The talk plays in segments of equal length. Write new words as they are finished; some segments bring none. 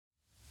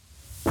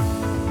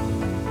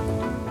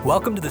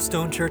Welcome to the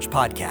Stone Church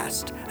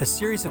Podcast, a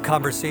series of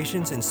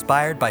conversations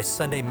inspired by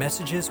Sunday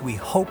messages we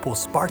hope will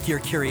spark your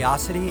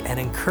curiosity and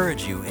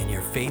encourage you in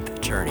your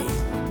faith journey.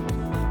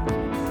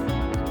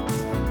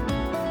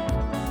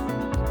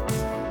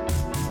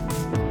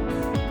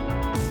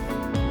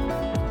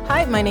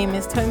 Hi, my name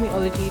is Tomi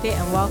Olajide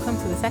and welcome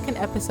to the second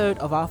episode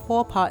of our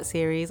 4-part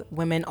series,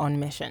 Women on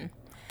Mission.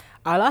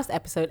 Our last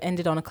episode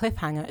ended on a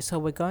cliffhanger, so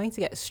we're going to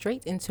get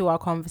straight into our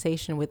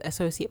conversation with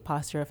Associate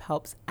Pastor of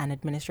Helps and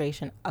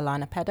Administration,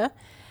 Alanna Pedder,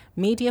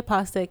 Media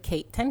Pastor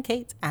Kate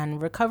Tenkate,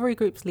 and Recovery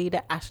Groups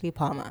Leader Ashley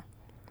Palmer.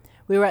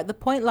 We were at the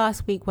point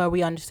last week where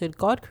we understood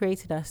God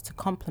created us to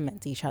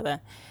complement each other,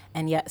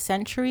 and yet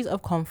centuries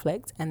of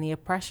conflict and the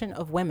oppression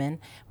of women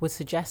would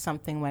suggest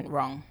something went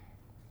wrong.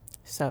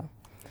 So,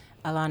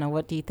 Alanna,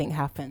 what do you think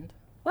happened?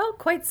 Well,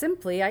 quite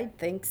simply, I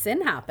think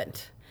sin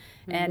happened.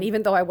 And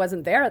even though I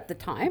wasn't there at the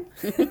time,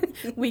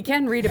 we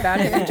can read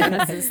about it in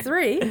Genesis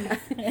 3.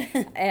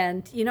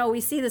 And, you know, we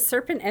see the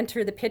serpent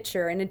enter the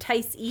picture and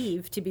entice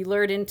Eve to be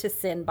lured into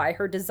sin by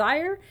her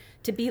desire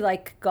to be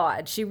like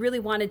God. She really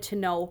wanted to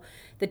know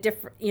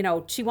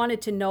she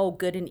wanted to know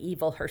good and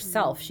evil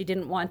herself. She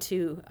didn't want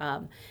to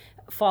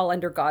fall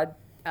under God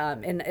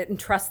and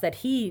trust that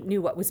he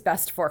knew what was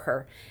best for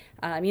her.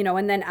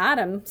 And then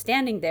Adam,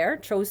 standing there,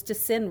 chose to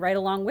sin right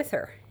along with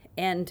her.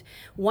 And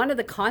one of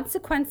the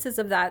consequences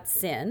of that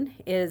sin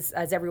is,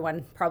 as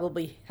everyone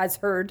probably has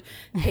heard,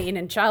 pain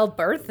in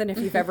childbirth. And if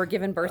you've ever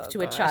given birth to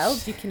a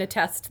child, you can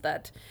attest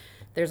that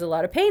there's a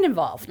lot of pain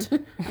involved.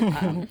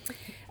 And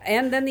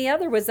then the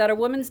other was that a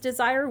woman's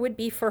desire would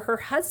be for her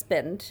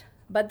husband,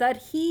 but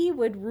that he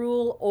would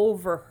rule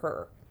over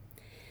her.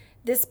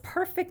 This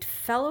perfect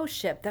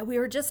fellowship that we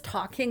were just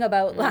talking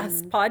about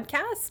last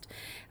podcast,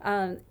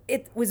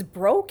 it was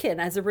broken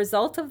as a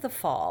result of the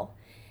fall.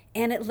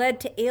 And it led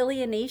to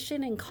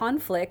alienation and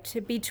conflict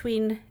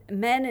between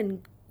men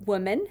and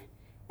women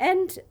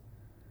and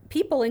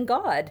people in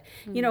God.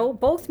 You know,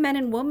 both men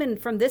and women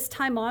from this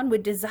time on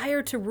would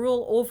desire to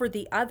rule over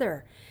the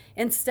other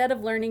instead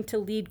of learning to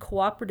lead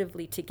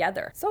cooperatively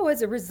together. So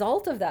as a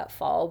result of that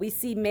fall, we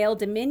see male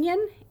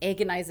dominion,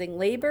 agonizing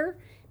labor,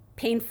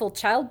 painful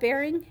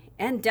childbearing,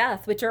 and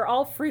death, which are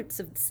all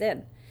fruits of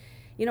sin.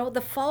 You know,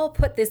 the fall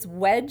put this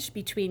wedge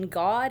between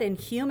God and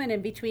human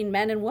and between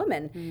men and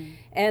women.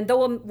 And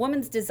though a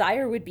woman's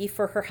desire would be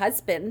for her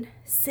husband,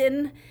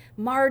 sin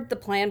marred the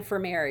plan for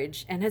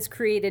marriage and has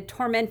created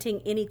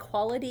tormenting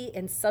inequality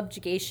and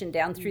subjugation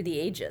down through the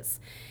ages.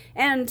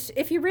 And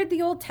if you read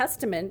the Old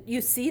Testament, you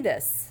see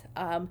this.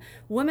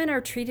 Women are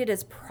treated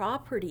as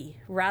property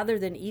rather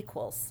than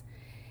equals.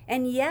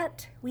 And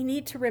yet, we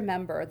need to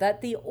remember that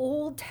the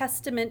Old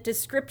Testament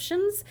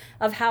descriptions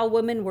of how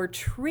women were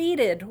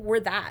treated were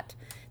that.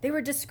 They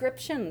were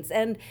descriptions,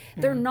 and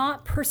they're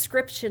not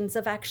prescriptions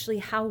of actually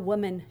how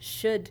women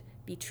should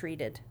be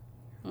treated.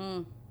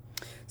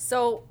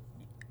 So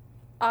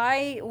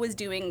I was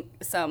doing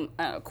some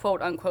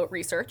quote-unquote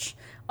research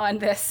on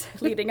this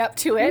leading up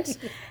to it,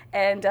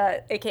 and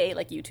aka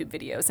like YouTube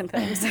videos and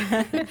things.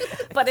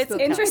 But it's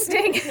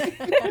interesting.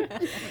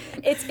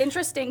 It's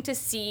interesting to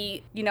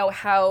see, you know,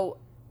 how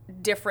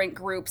different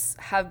groups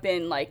have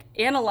been like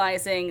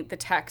analyzing the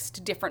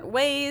text different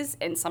ways,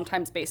 and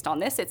sometimes based on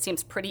this, it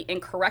seems pretty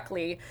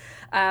incorrectly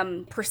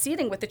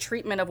proceeding with the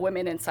treatment of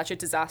women in such a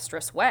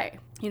disastrous way.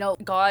 You know,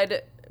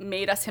 God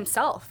made us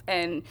himself,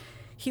 and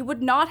he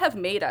would not have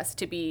made us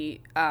to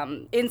be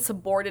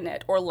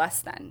insubordinate or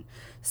less than.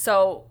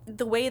 So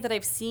the way that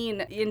I've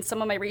seen in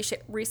some of my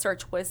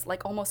research was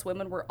like almost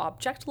women were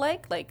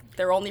object-like. Like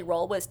their only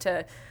role was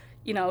to,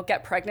 you know,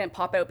 get pregnant,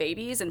 pop out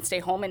babies, and stay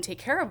home and take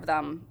care of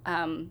them.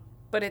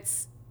 But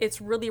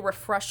it's really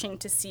refreshing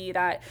to see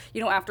that,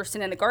 you know, after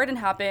sin in the garden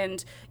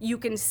happened, you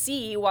can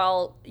see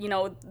while, you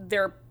know,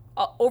 they're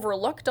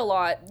overlooked a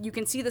lot, you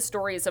can see the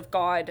stories of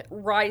God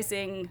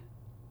rising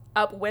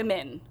up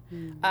women.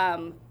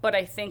 But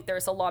I think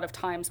there's a lot of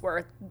times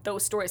where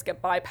those stories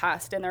get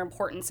bypassed and their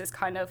importance is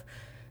kind of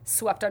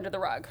swept under the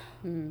rug.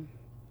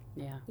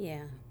 Yeah.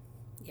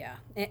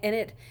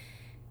 And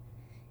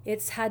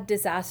it's had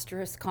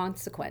disastrous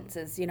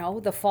consequences. You know,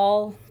 the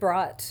fall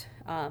brought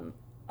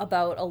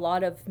about a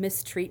lot of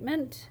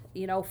mistreatment,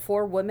 you know,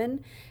 for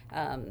women,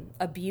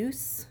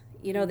 abuse.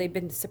 You know, they've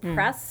been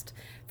suppressed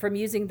from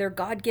using their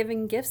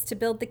God-given gifts to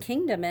build the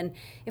kingdom. And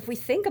if we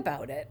think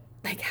about it,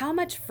 like how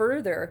much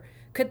further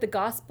could the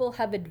gospel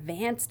have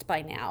advanced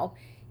by now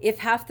if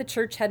half the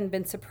church hadn't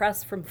been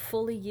suppressed from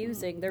fully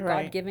using their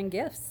God-given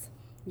gifts?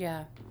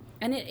 Yeah.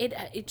 And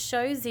it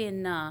shows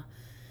in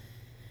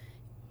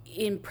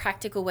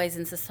practical ways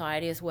in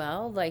society as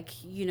well.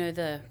 Like, you know,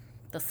 the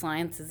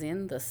science is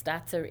in, the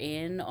stats are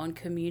in on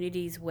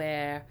communities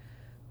where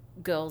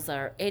girls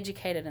are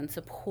educated and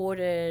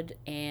supported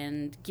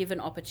and given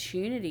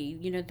opportunity.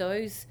 You know,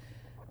 those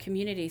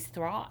communities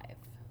thrive.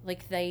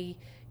 Like they,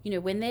 you know,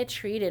 when they're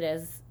treated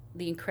as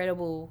the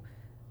incredible,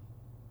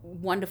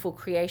 wonderful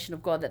creation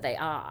of God that they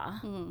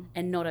are,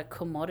 and not a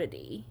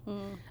commodity,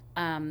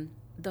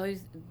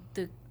 the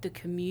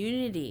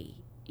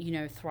community, you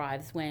know,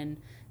 thrives when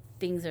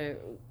things are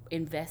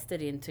invested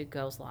into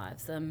girls'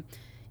 lives.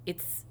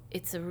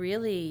 It's a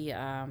really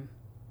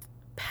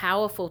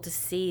powerful to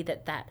see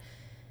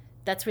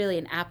that's really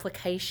an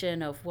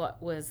application of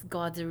what was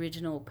God's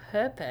original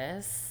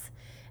purpose,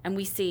 and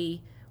we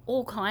see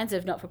all kinds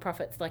of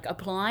not-for-profits like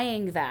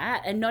applying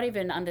that and not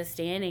even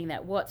understanding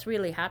that what's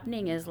really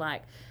happening is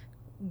like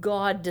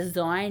God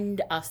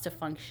designed us to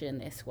function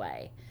this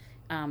way,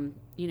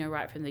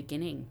 right from the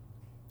beginning.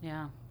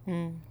 Yeah.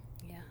 Mm.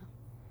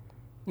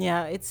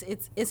 Yeah,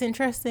 it's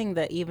interesting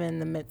that even in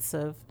the midst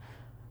of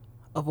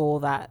all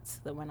that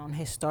went on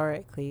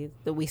historically,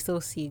 that we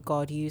still see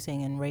God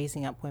using and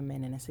raising up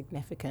women in a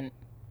significant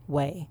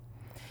way.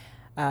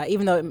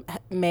 Even though it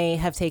may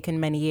have taken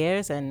many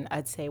years, and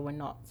I'd say we're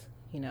not,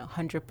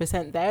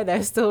 100% there.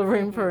 There's still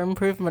room for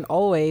improvement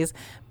always.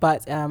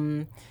 But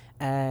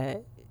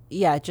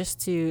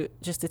just to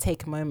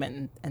take a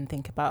moment and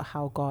think about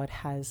how God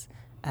has,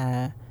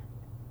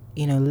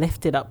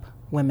 lifted up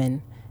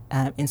women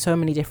in so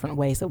many different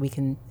ways that we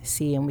can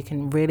see and we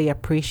can really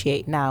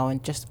appreciate now,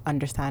 and just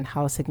understand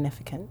how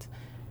significant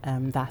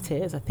that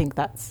is. I think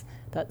that's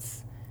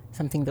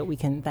something that we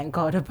can thank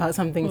God about,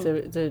 something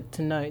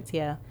to note.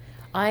 Yeah.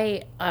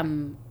 I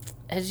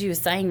as you were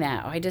saying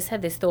that, I just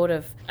had this thought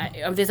of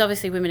there's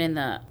obviously women in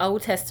the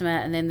Old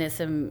Testament, and then there's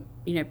some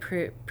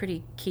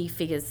pretty key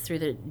figures through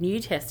the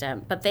New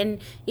Testament, but then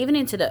even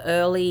into the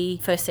early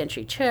first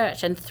century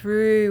church and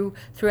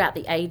throughout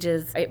the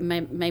ages, it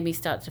made me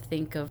start to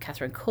think of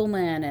Catherine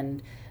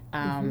Kuhlman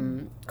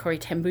and Corrie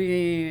ten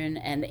Boom,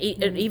 and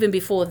even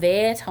before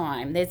their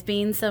time, there's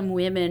been some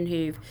women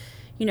who've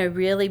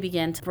really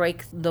began to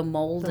break the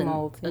mold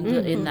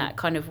in that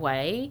kind of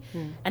way,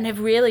 and have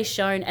really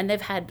shown, and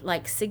they've had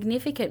like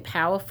significant,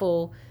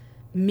 powerful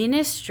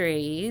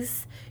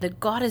ministries that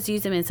God has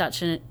used them in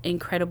such an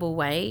incredible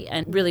way,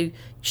 and really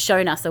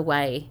shown us a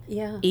way,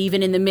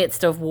 even in the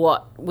midst of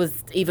what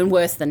was even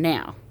worse than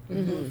now.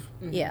 Mm-hmm.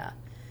 Mm-hmm. Yeah.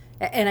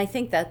 And I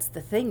think that's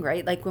the thing,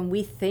 right? Like when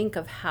we think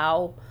of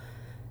how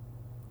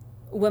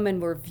women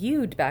were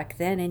viewed back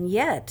then, and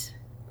yet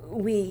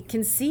we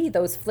can see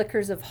those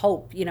flickers of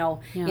hope,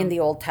 in the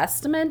Old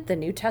Testament, the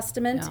New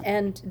Testament,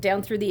 and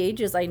down through the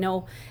ages. I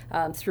know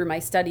through my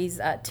studies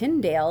at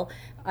Tyndale,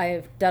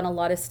 I've done a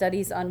lot of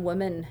studies on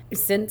women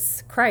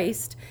since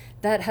Christ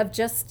that have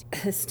just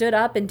stood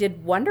up and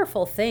did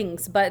wonderful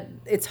things, but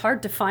it's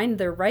hard to find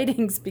their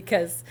writings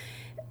because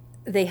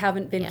they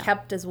haven't been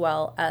kept as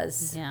well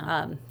as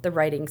the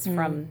writings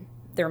from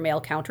their male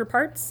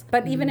counterparts.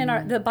 But even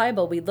in the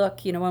Bible, we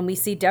look, when we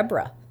see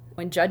Deborah,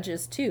 when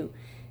Judges 2,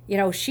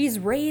 she's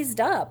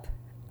raised up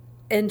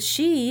and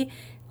she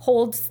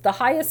holds the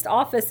highest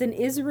office in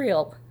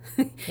Israel.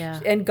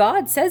 And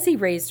God says he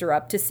raised her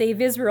up to save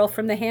Israel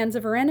from the hands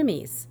of her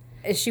enemies.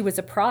 She was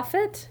a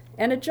prophet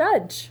and a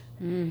judge.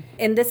 And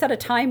this at a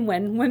time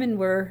when women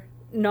were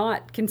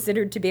not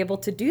considered to be able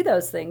to do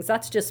those things.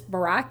 That's just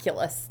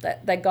miraculous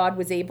that God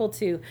was able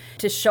to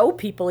show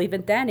people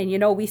even then.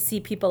 And, we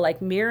see people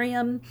like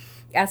Miriam,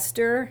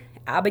 Esther,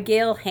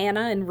 Abigail,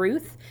 Hannah, and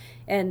Ruth.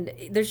 And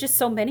there's just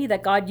so many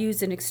that God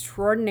used in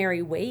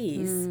extraordinary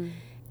ways.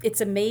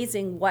 It's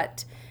amazing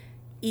what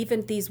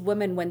even these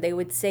women, when they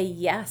would say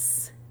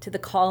yes to the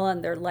call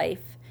on their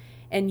life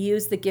and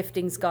use the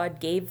giftings God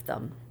gave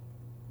them,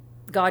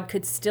 God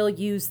could still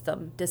use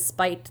them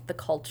despite the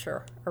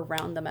culture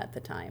around them at the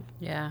time.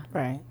 Yeah.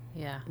 Right.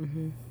 Yeah.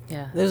 Mm-hmm.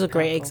 Yeah. Those are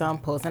great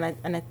examples.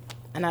 And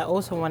I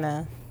also want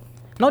to,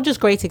 not just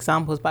great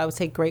examples, but I would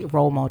say great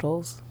role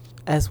models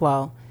as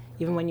well.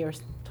 Even when you're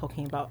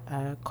talking about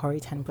Corrie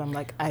ten Boom,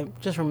 like I'm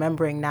just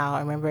remembering now, I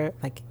remember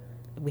like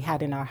we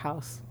had in our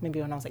house, maybe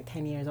when I was like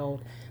 10 years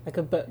old, like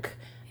a book.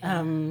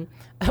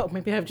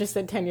 Maybe I've just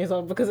said 10 years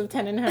old because of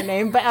 10 in her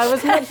name, but I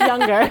was much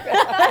younger.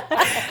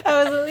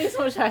 I was at least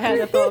much I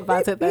hadn't thought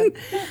about it then.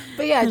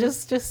 But yeah,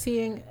 just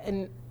seeing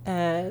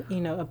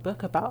a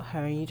book about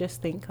her, and you just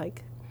think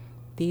like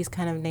these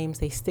kind of names,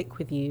 they stick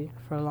with you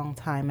for a long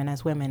time. And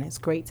as women, it's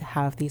great to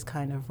have these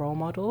kind of role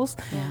models.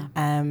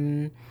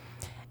 And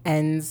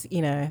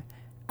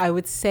I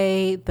would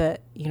say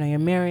that, your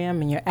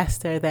Miriam and your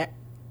Esther, that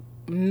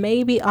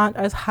maybe aren't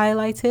as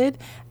highlighted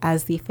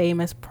as the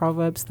famous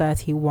Proverbs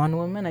 31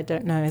 woman. I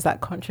don't know, is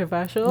that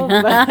controversial?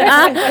 Are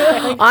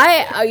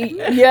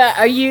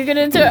you going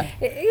to do it?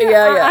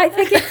 I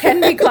think it can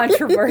be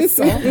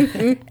controversial.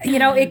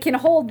 It can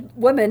hold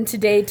women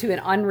today to an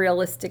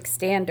unrealistic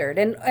standard.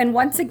 And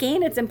once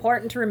again, it's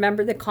important to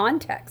remember the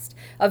context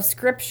of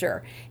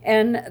Scripture.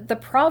 And the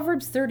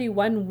Proverbs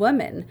 31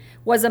 woman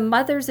was a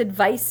mother's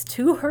advice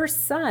to her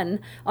son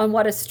on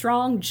what a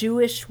strong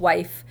Jewish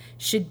wife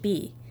should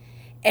be.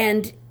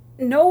 And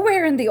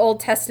nowhere in the Old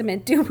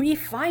Testament do we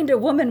find a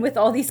woman with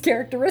all these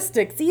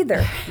characteristics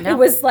either. No. It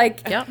was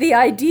like the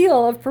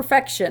ideal of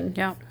perfection,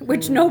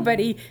 which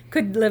nobody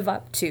could live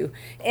up to.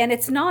 And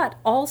it's not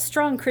all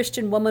strong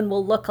Christian women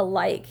will look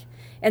alike.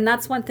 And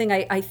that's one thing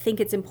I think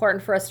it's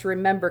important for us to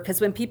remember,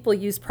 because when people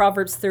use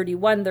Proverbs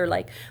 31, they're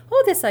like,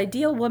 oh, this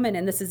ideal woman,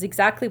 and this is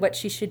exactly what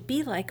she should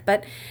be like.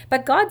 But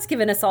God's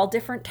given us all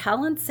different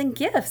talents and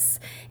gifts.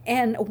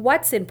 And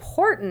what's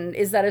important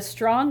is that a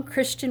strong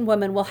Christian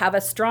woman will have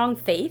a strong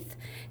faith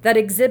that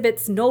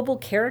exhibits noble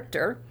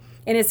character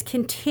and is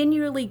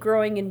continually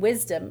growing in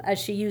wisdom as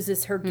she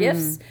uses her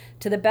gifts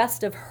to the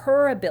best of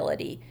her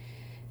ability,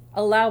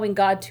 allowing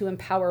God to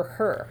empower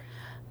her.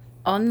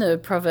 On the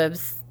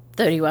Proverbs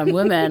 31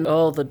 women,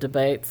 all the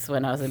debates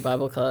when I was in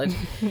Bible college,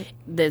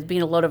 there's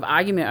been a lot of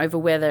argument over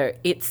whether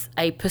it's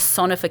a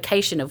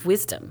personification of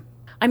wisdom.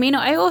 I mean,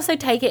 I also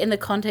take it in the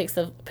context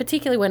of,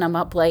 particularly when I'm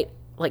up late,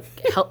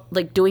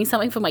 like doing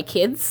something for my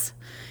kids,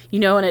 you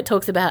know, and it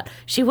talks about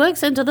she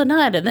works into the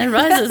night and then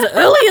rises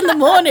early in the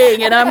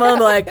morning, and I'm all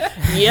like,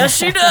 yes,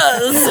 she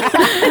does.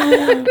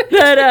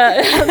 But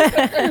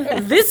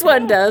this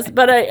one does,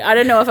 but I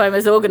don't know if I'm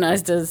as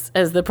organized as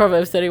the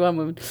Proverbs 31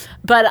 woman.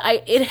 But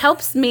it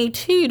helps me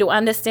too to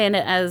understand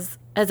it as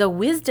a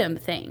wisdom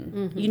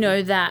thing. You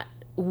know, that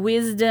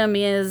wisdom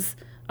is,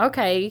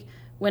 okay,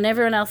 when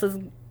everyone else has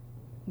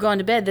gone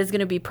to bed, there's going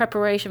to be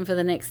preparation for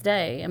the next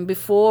day, and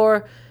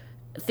before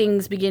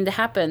things begin to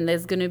happen,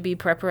 there's going to be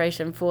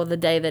preparation for the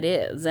day that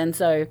is. And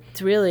so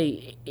it's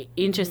really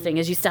interesting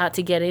as you start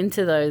to get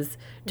into those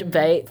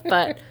debates.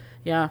 But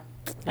yeah.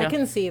 I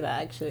can see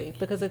that actually,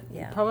 because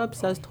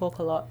Proverbs does talk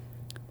a lot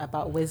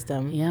about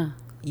wisdom. Yeah.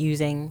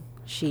 Using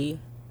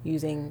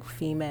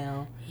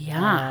female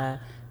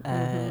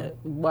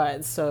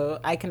words. So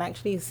I can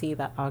actually see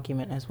that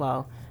argument as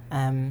well.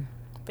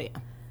 But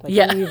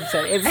yeah. Like you've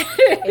said,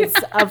 it's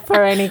up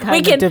for any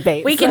kind of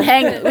debate. We can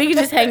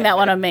just hang that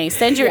one on me.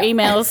 Send your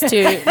emails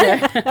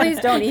to. Please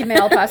don't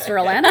email Pastor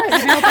Alanna.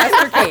 Email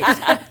Pastor Kate.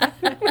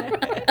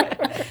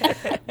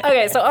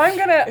 Okay, so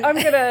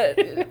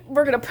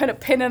we're gonna put a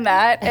pin in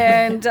that,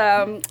 and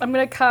I'm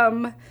gonna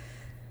come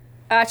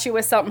at you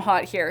with something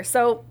hot here.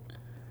 So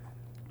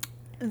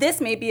this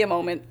may be a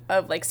moment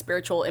of like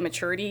spiritual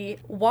immaturity.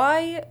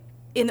 Why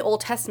in the Old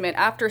Testament,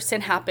 after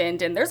sin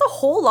happened, and there's a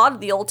whole lot of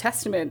the Old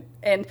Testament,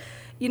 and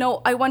you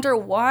know, I wonder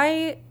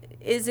why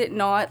is it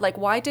not like,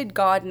 why did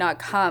God not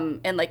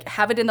come and like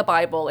have it in the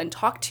Bible and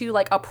talk to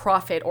like a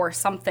prophet or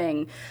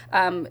something,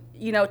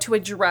 you know, to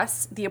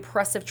address the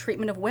oppressive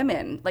treatment of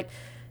women? Like,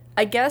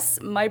 I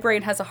guess my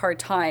brain has a hard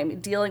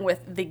time dealing with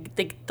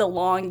the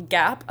long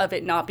gap of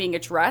it not being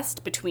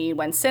addressed between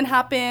when sin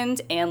happened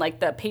and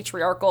like the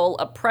patriarchal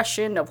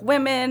oppression of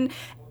women,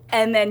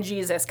 and then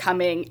Jesus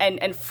coming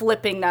and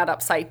flipping that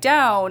upside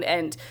down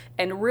and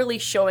really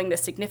showing the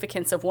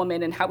significance of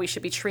women and how we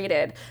should be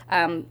treated.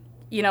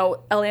 You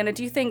know, Alanna,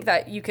 do you think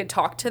that you could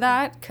talk to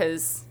that?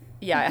 Because,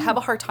 I have a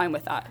hard time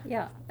with that.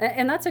 Yeah,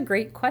 and that's a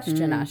great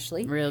question,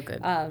 Ashley. Real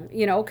good.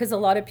 You know, because a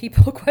lot of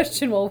people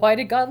question, well, why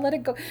did God let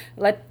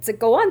it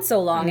go on so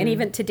long? And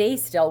even today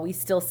still, we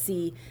still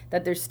see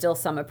that there's still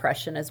some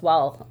oppression as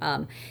well.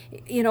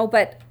 You know,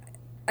 but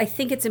I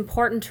think it's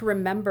important to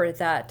remember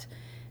that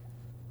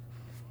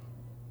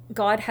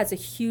God has a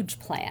huge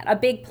plan, a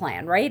big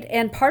plan, right?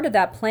 And part of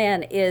that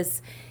plan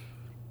is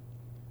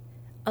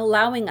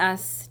allowing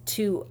us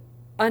to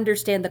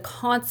understand the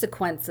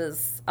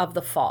consequences of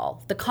the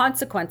fall, the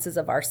consequences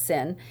of our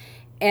sin,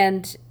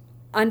 and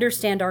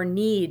understand our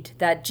need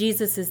that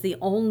Jesus is the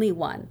only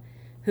one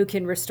who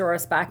can restore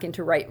us back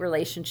into right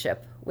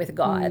relationship with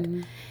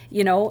God,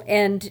 you know,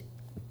 and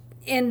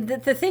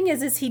the thing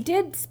is he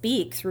did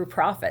speak through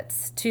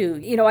prophets too.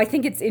 You know, I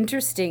think it's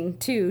interesting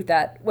too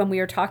that when we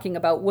are talking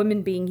about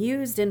women being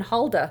used in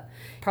Huldah,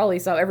 probably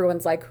so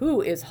everyone's like,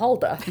 who is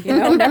Huldah? You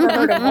know, never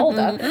heard of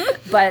Huldah.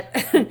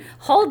 But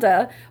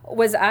Huldah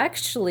was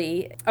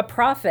actually a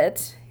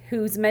prophet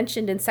who's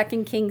mentioned in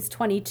 2 Kings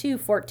 22,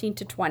 14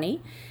 to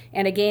 20,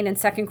 and again in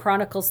 2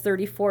 Chronicles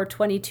 34,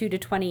 22 to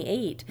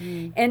 28.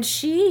 And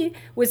she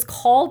was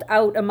called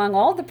out among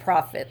all the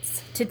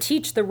prophets to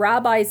teach the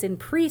rabbis and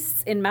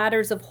priests in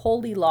matters of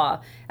holy law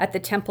at the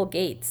temple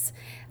gates.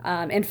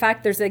 In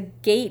fact, there's a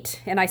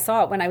gate, and I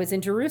saw it when I was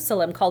in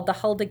Jerusalem, called the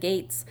Huldah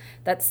Gates,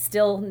 that's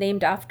still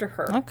named after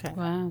her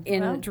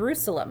in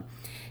Jerusalem.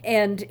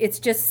 And it's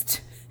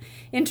just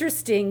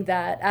interesting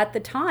that at the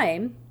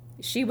time,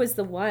 she was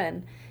the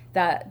one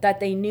that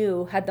they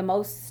knew had the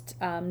most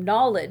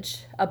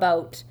knowledge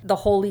about the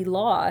holy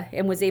law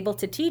and was able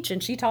to teach.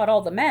 And she taught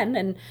all the men,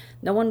 and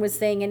no one was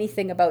saying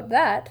anything about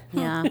that.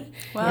 Yeah.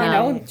 Wow. You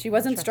know, she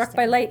wasn't struck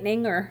by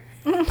lightning or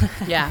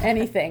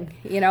anything,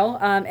 you know.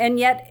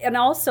 And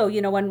also,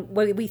 you know, when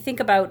we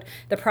think about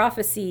the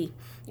prophecy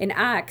in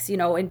Acts, you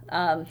know, in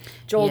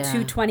Joel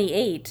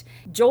 2:28,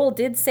 Joel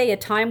did say a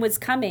time was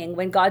coming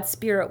when God's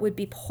Spirit would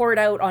be poured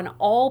out on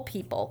all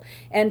people,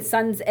 and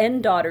sons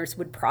and daughters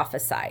would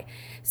prophesy.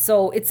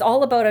 So it's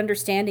all about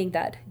understanding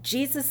that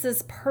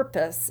Jesus's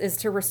purpose is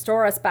to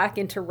restore us back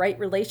into right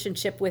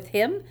relationship with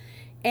him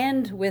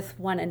and with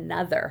one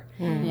another.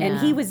 And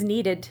he was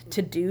needed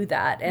to do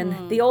that.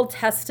 And the Old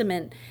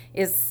Testament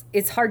is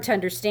hard to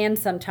understand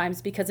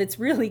sometimes because it's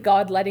really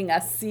God letting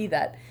us see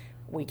that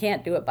we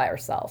can't do it by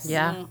ourselves.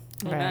 Yeah.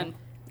 Amen.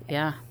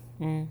 Yeah.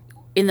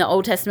 in the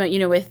Old Testament,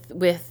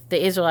 with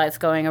the Israelites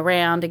going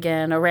around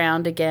again,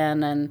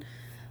 and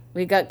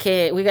we got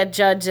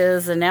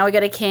judges, and now we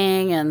got a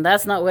king, and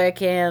that's not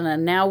working,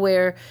 and now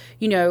we're,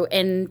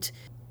 and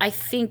I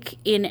think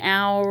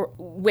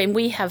when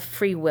we have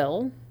free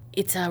will,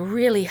 it's a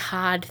really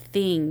hard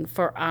thing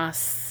for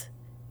us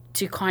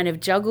to kind of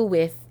juggle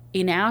with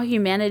in our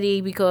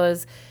humanity,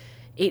 because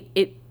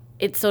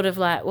it's sort of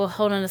like, well,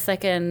 hold on a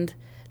second,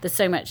 there's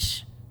so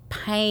much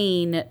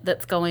pain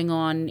that's going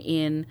on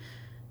in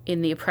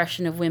the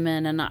oppression of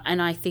women,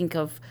 and I think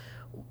of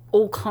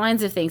all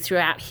kinds of things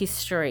throughout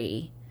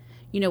history,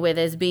 where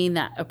there's been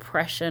that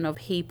oppression of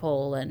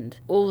people and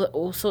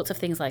all sorts of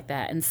things like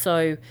that. And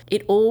so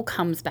it all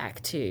comes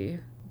back to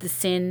the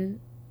sin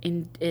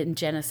in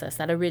Genesis,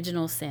 that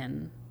original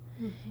sin,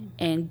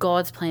 and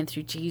God's plan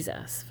through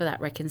Jesus for that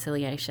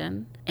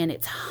reconciliation. And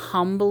it's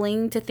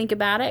humbling to think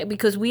about it,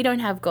 because we don't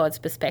have God's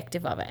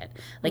perspective of it.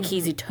 Like,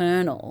 he's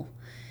eternal,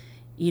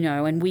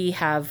 and we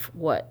have,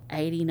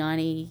 80,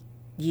 90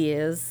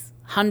 years,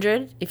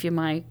 100 if you're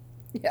my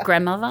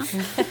grandmother,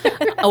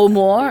 or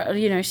more.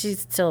 She's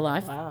still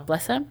alive. Wow.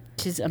 Bless her.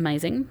 She's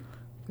amazing.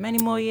 Many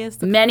more years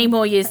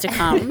to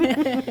come.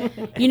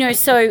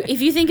 So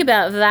if you think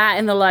about that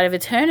in the light of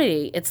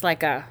eternity, it's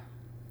like a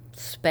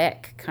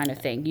speck kind of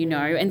thing,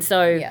 And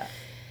so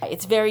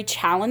it's very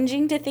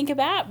challenging to think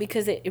about,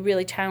 because it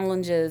really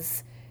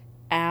challenges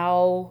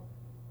our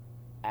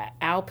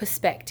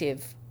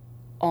perspective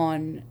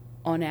on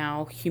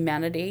our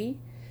humanity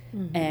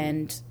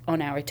and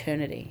on our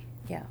eternity.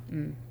 Yeah.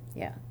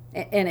 Yeah.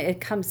 And it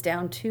comes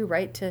down to,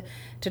 right,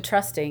 to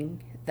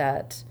trusting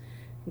that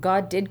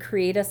God did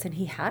create us and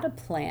he had a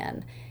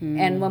plan.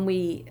 And when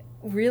we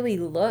really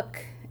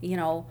look,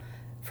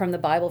 from the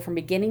Bible, from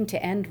beginning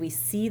to end, we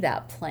see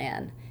that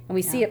plan. And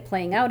we see it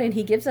playing out, and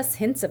he gives us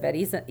hints of it.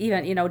 He's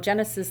even,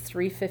 Genesis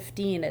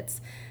 3:15,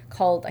 it's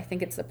called, I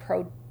think it's the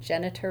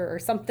progenitor or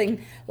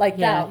something like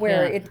that,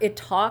 where it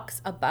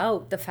talks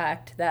about the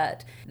fact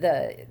that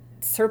the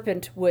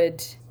serpent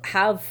would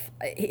have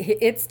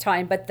its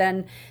time, but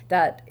then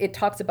that it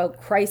talks about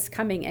Christ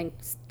coming and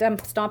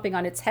stomping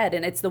on its head,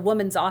 and it's the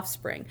woman's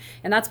offspring.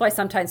 And that's why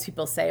sometimes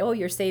people say, oh,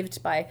 you're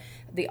saved by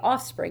the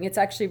offspring. It's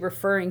actually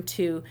referring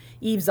to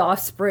Eve's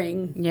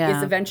offspring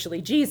is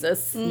eventually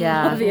Jesus,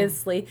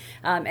 obviously.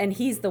 And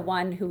he's the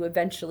one who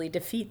eventually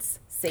defeats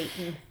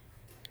Satan.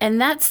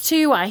 And that's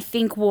too, I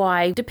think,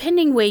 why,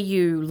 depending where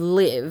you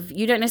live,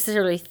 you don't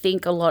necessarily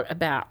think a lot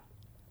about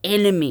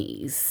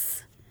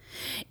enemies.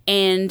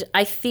 And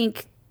I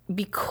think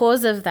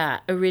because of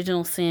that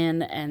original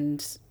sin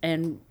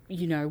and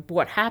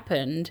what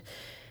happened,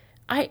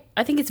 I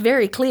think it's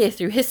very clear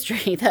through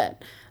history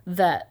that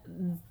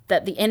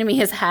the enemy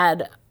has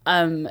had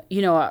a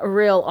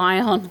real eye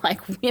on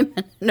like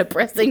women and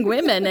oppressing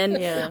women. And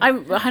I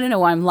don't know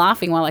why I'm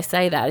laughing while I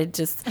say that. It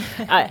just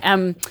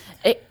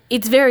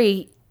it's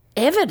very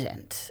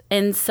evident.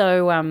 And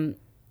so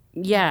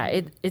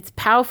it's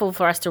powerful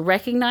for us to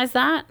recognize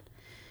that.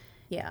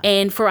 Yeah.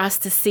 And for us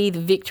to see the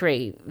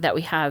victory that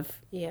we have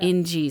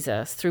in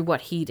Jesus through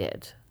what he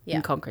did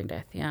in conquering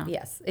death. Yeah.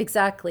 Yes,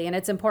 exactly. And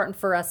it's important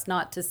for us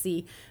not to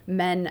see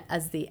men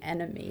as the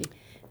enemy.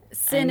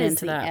 Sin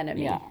is the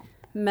enemy. Yeah.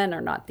 Men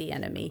are not the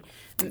enemy.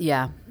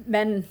 Yeah.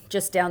 Men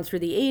just down through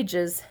the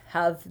ages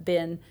have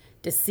been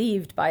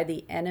deceived by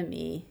the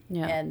enemy.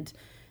 Yeah. And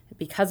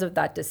because of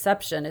that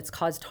deception, it's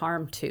caused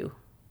harm to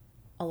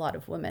a lot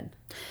of women.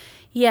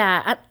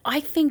 Yeah. I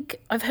think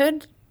I've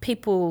heard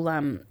people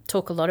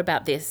talk a lot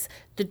about this.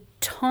 The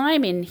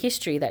time in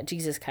history that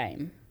Jesus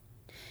came,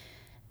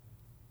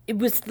 it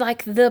was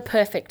like the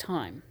perfect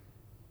time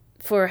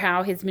for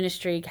how his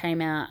ministry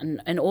came out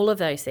and all of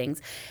those things.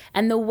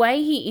 And the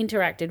way he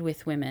interacted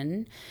with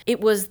women,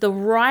 it was the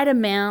right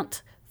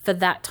amount for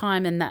that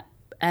time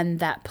and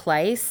that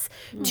place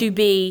to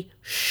be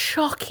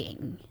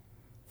shocking.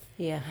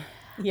 Yeah.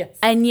 Yes.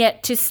 And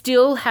yet to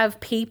still have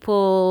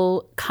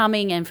people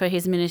coming and for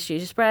his ministry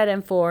to spread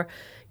and for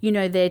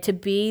there to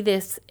be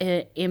this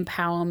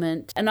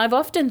empowerment. And I've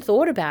often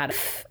thought about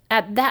it.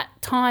 At that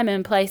time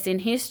and place in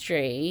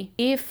history,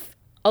 if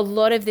a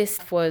lot of this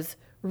was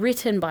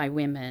written by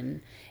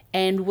women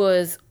and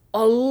was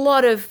a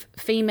lot of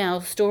female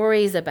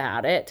stories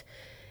about it,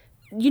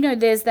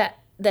 there's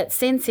that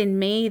sense in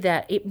me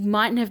that it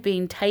mightn't have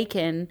been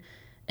taken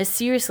as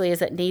seriously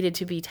as it needed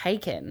to be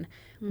taken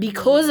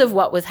because of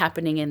what was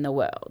happening in the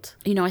world.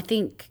 I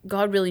think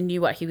God really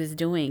knew what he was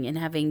doing in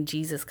having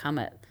Jesus come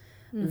at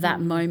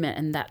that moment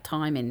and that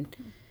time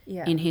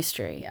in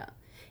history. Yeah.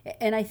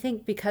 And I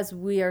think because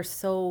we are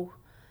so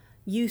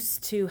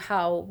used to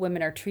how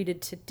women are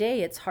treated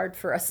today, it's hard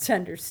for us to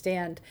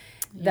understand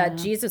that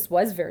Jesus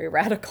was very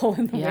radical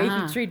in the way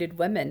he treated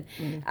women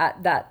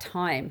at that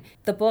time.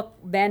 The book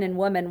Men and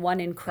Women, One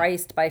in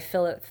Christ by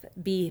Philip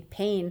B.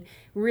 Payne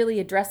really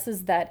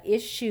addresses that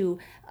issue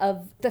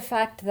of the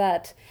fact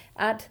that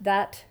at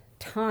that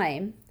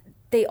time,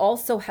 they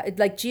also,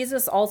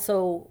 Jesus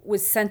also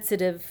was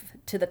sensitive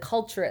to the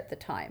culture at the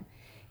time.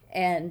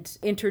 and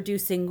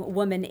introducing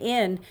women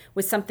in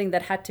was something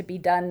that had to be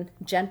done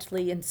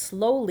gently and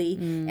slowly,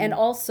 and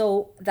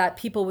also that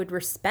people would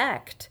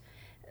respect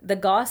the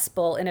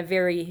gospel in a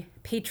very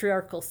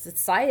patriarchal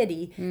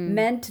society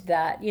meant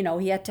that, you know,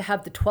 he had to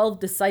have the 12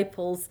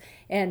 disciples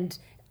and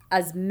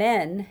as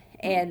men,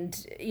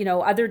 and, you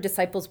know, other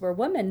disciples were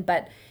women,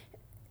 but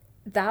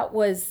that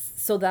was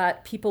so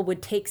that people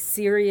would take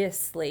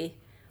seriously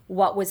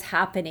what was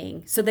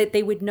happening, so that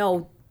they would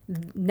know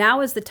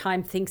now is the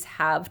time. Things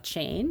have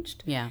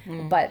changed,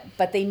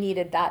 but they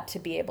needed that to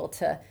be able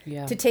to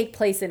take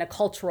place in a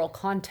cultural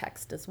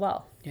context as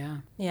well.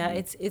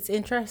 It's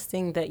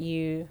interesting that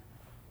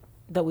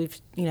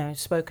we've, you know,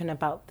 spoken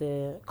about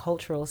the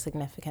cultural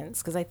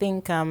significance, because I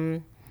think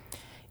the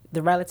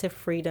relative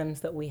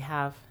freedoms that we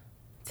have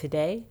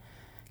today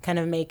kind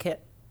of make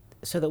it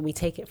so that we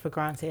take it for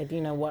granted,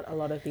 you know, what a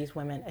lot of these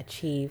women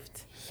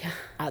achieved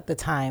at the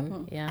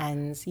time.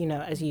 And, you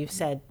know, as you've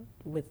said,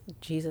 with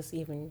Jesus,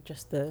 even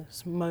just the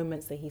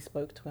moments that he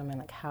spoke to women,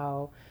 like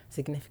how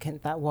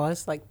significant that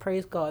was. Like,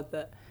 praise God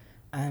that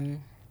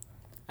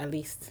at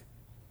least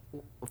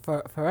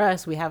for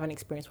us, we have an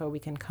experience where we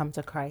can come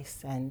to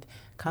Christ and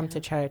come to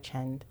church,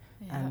 and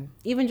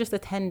even just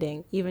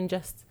attending, even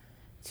just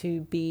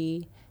to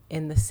be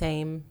in the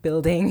same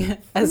building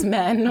as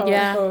men or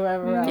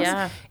whoever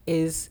else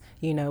is,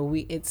 you know,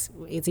 it's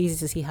easy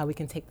to see how we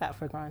can take that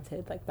for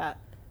granted, like that,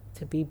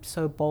 to be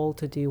so bold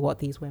to do what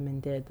these women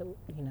did, that,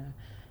 you know,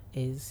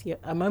 is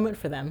a moment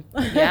for them.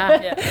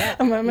 A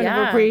moment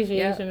of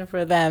appreciation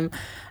for them.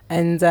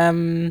 And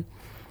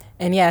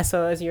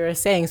so as you were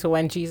saying, so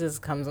when Jesus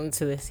comes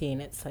onto the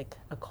scene, it's like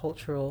a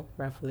cultural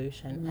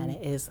revolution, and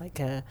it is like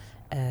a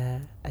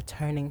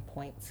turning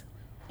point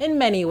in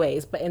many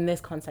ways, but in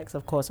this context,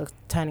 of course, a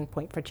turning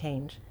point for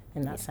change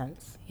in that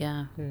sense.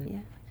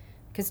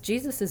 Because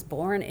Jesus is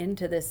born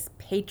into this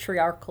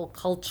patriarchal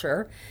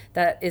culture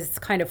that is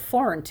kind of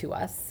foreign to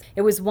us.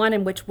 It was one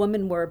in which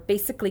women were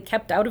basically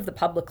kept out of the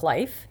public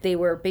life. They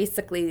were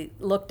basically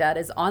looked at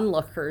as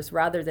onlookers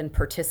rather than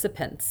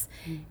participants.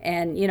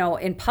 And, you know,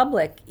 in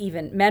public,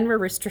 even men were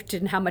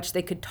restricted in how much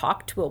they could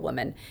talk to a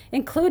woman,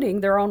 including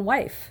their own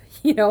wife,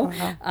 you know.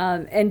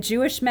 And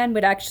Jewish men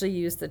would actually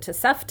use the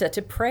Tosefta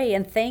to pray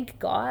and thank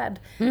God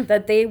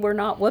that they were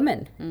not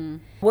women.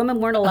 Women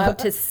weren't allowed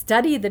to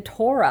study the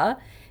Torah.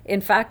 In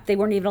fact, they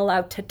weren't even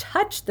allowed to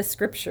touch the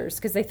scriptures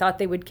because they thought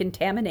they would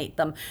contaminate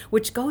them,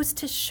 which goes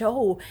to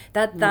show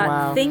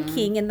that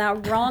thinking and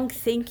that wrong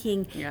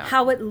thinking,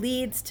 how it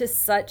leads to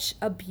such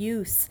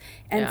abuse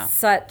and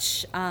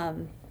such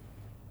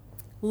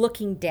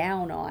looking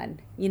down on.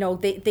 You know,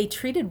 they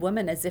treated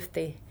women as if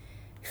they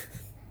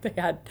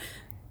had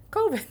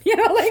COVID, you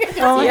know, like, it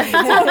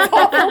sounds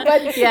awful,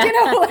 but, you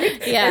know,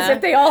 like, as if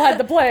they all had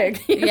the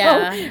plague, you know?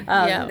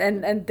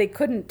 And they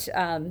couldn't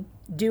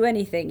do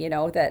anything, you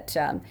know, that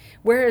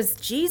whereas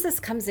Jesus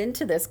comes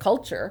into this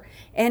culture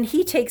and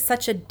he takes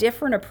such a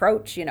different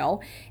approach, you know,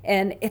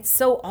 and it's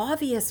so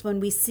obvious when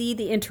we see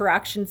the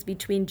interactions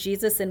between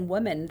Jesus and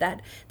women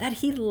that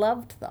he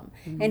loved them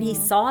and he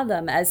saw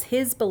them as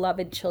his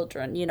beloved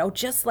children, you know,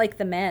 just like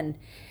the men.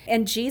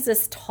 And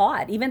Jesus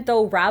taught, even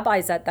though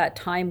rabbis at that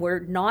time were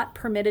not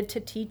permitted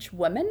to teach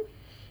women,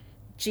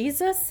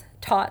 Jesus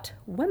taught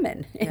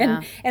women,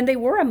 and they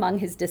were among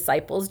his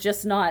disciples,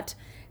 just not,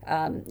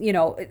 you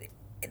know.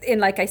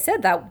 And like I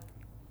said, that,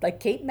 like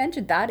Kate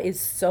mentioned, that is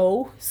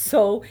so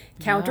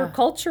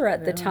counterculture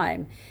at the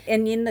time.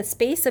 And in the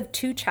space of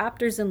 2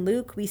 chapters in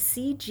Luke, we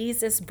see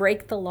Jesus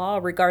break the law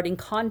regarding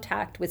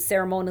contact with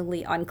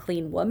ceremonially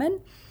unclean women.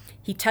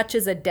 He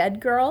touches a dead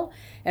girl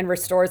and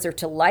restores her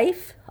to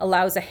life,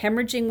 allows a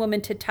hemorrhaging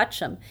woman to touch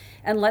him,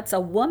 and lets a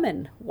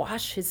woman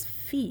wash his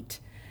feet.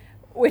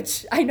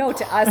 Which I know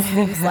to us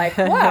seems like,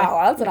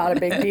 wow, that's not a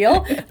big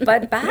deal.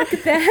 But back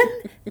then,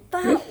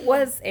 that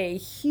was a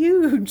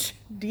huge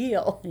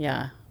deal.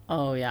 Yeah.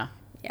 Oh, yeah.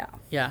 Yeah.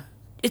 Yeah.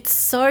 It's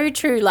so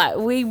true. Like,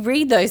 we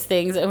read those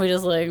things and we're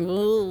just like,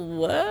 ooh,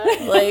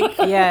 what? Like,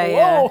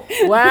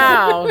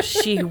 wow,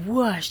 she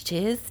washed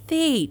his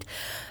feet.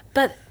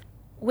 But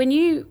when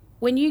you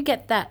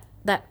get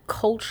that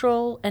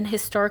cultural and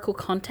historical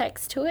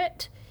context to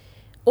it,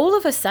 all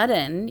of a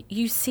sudden,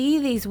 you see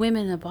these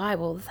women in the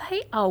Bible,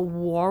 they are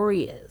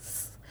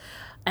warriors.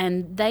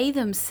 And they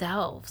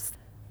themselves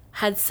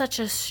had such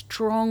a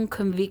strong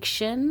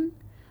conviction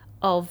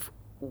of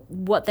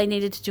what they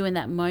needed to do in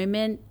that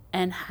moment,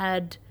 and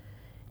had,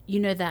 you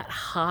know, that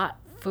heart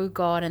for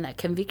God and that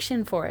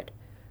conviction for it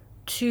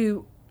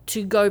to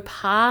go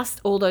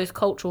past all those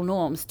cultural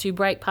norms, to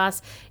break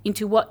past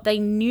into what they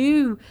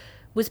knew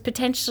was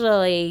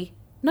potentially...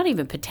 not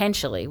even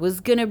potentially, was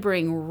going to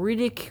bring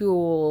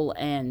ridicule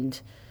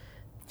and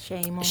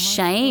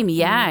shame.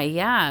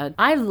 Yeah.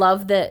 I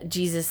love the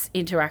Jesus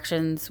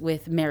interactions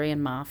with Mary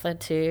and Martha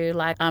too.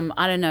 Like,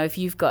 I don't know if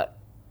you've got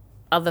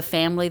other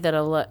family that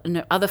are,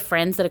 other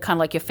friends that are kind of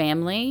like your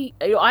family.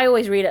 I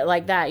always read it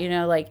like that, you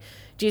know, like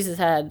Jesus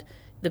had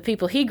the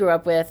people he grew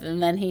up with,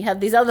 and then he had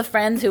these other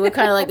friends who were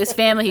kind of like this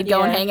family. He'd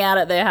go and hang out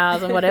at their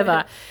house and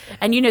whatever.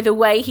 And, you know, the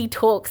way he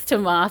talks to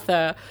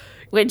Martha,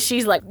 when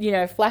she's like,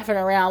 flapping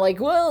around like,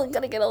 well, I'm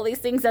gonna get all these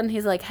things done.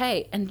 He's like,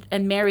 hey,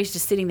 and Mary's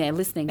just sitting there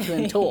listening to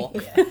him talk,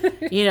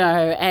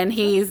 and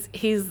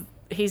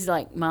he's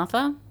like,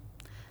 Martha,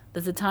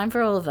 there's a time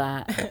for all of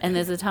that, and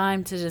there's a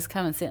time to just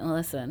come and sit and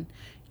listen.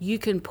 You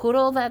can put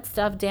all that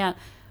stuff down.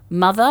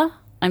 Mother,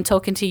 I'm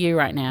talking to you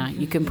right now.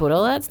 You can put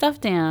all that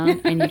stuff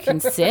down and you can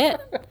sit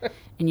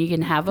and you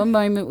can have a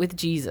moment with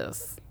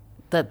Jesus.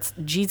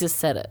 Jesus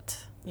said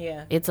it.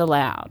 Yeah. It's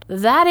allowed.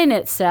 That in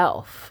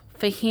itself,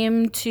 for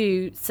him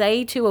to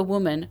say to a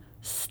woman,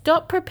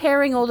 stop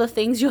preparing all the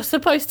things you're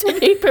supposed to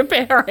be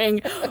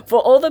preparing for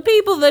all the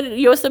people that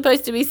you're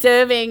supposed to be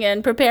serving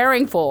and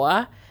preparing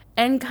for,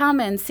 and come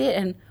and sit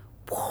and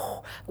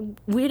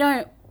we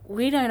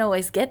don't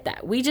always get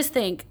that. We just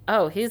think,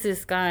 oh, here's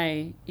this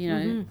guy,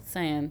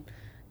 saying,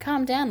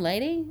 calm down,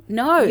 lady.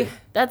 No,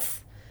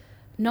 that's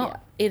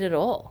not it at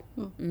all.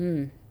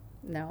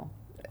 No.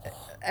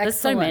 There's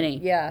so many.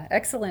 Yeah,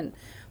 excellent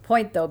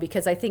point, though,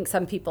 because I think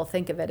some people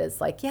think of it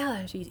as like,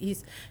 yeah,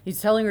 he's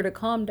telling her to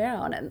calm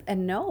down.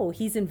 And no,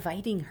 he's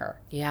inviting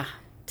her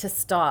to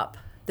stop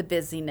the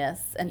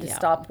busyness and to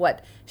stop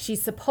what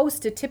she's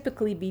supposed to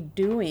typically be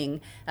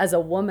doing as a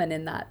woman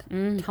in that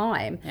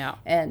time. Yeah.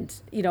 And,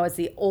 as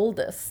the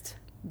oldest,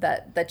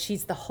 that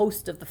she's the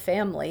host of the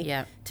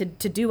family to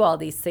do all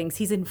these things.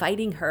 He's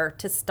inviting her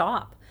to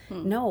stop.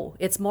 No,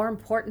 it's more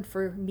important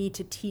for me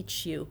to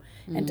teach you.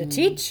 And to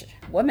teach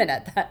women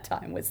at that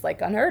time was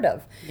like unheard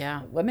of.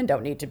 Yeah. Women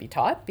don't need to be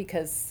taught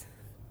because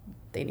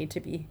they need to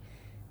be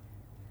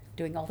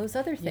doing all those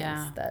other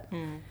things that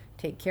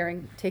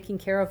taking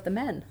care of the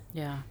men.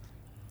 Yeah.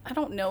 I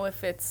don't know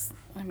if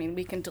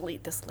we can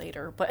delete this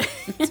later, but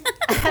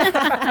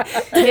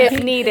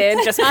if needed,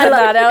 just put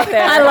that out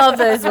there. I love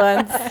those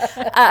ones.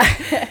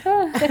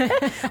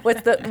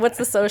 What's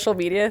the social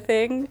media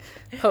thing?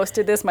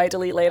 Posted this, might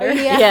delete later.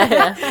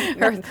 Yeah.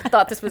 Or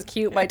thought this was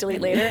cute, might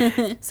delete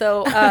later.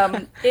 So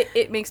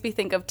it makes me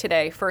think of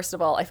today. First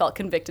of all, I felt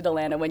convicted,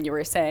 Alanna, when you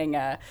were saying,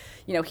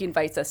 he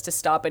invites us to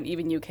stop, and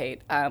even you,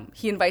 Kate,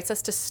 he invites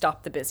us to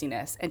stop the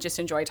busyness and just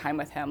enjoy time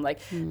with him. Like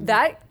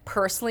that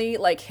personally,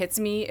 hits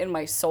me in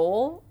my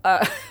soul.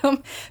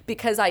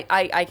 Because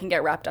I can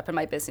get wrapped up in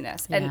my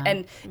busyness.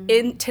 And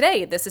in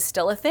today, this is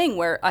still a thing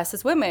where us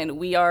as women,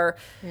 we are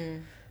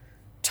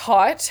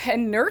taught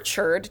and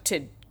nurtured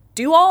to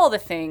do all the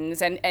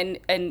things and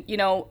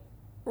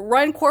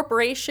run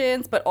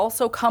corporations, but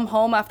also come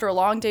home after a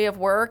long day of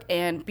work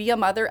and be a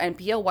mother and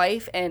be a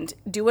wife and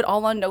do it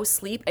all on no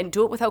sleep and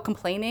do it without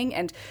complaining.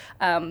 And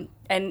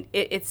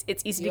it's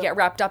easy to get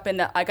wrapped up in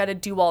that I got to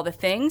do all the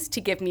things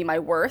to give me my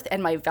worth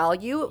and my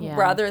value,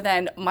 rather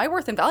than my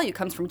worth and value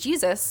comes from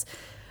Jesus.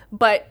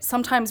 But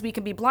sometimes we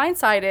can be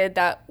blindsided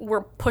that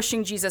we're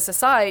pushing Jesus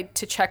aside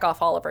to check off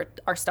all of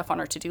our stuff on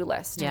our to-do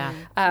list. Yeah.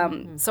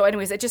 So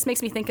anyways, it just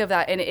makes me think of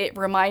that. And it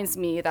reminds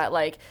me that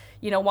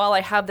while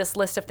I have this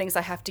list of things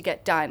I have to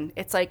get done,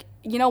 it's like,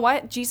 you know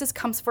what? Jesus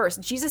comes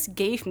first. Jesus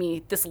gave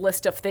me this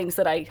list of things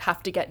that I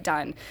have to get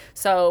done.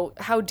 So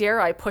how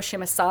dare I push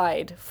him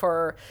aside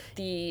for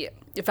the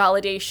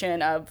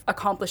validation of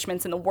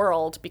accomplishments in the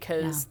world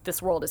because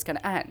this world is going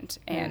to end.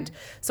 And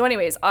so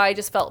anyways, I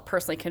just felt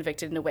personally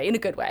convicted in a way, in a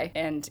good way.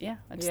 And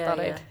I just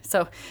thought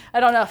so I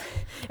don't know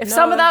if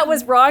some of that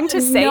was wrong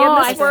to say in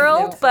this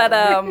world, but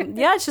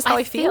it's just how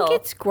I feel. I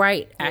think it's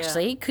great,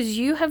 actually, because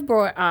you have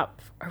brought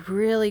up a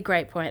really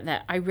great point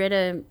that I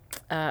read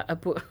a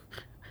book.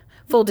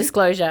 Full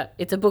disclosure,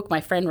 it's a book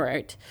my friend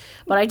wrote,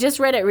 but I just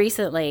read it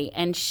recently,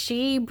 and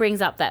she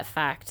brings up that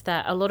fact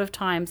that a lot of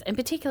times, and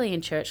particularly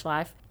in church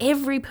life,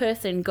 every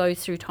person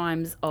goes through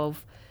times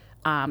of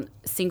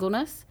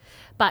singleness,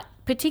 but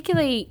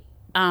particularly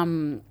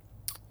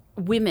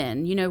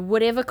women,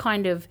 whatever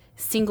kind of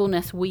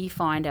singleness we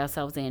find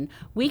ourselves in,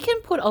 we can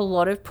put a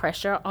lot of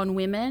pressure on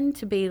women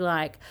to be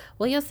like,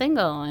 well, you're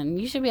single and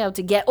you should be able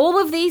to get all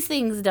of these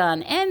things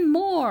done and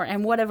more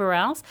and whatever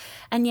else.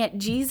 And yet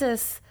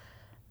Jesus,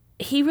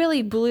 he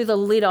really blew the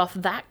lid off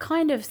that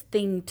kind of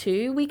thing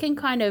too. We can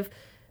kind of,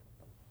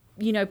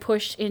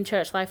 push in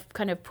church life,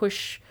 kind of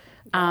push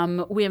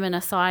women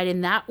aside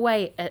in that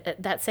way,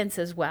 that sense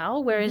as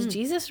well. Whereas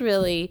Jesus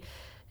really,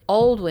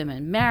 old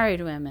women,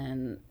 married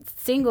women,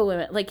 single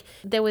women,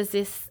 there was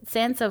this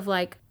sense of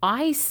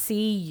I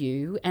see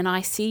you and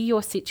I see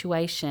your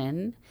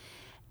situation,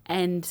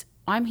 and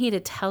I'm here to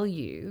tell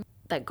you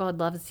that God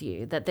loves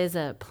you, that there's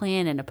a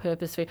plan and a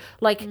purpose for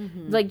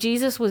you.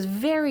 Jesus was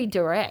very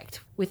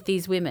direct with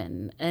these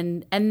women,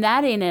 and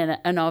that in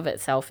and of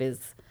itself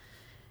is,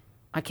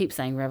 I keep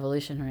saying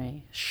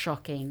revolutionary,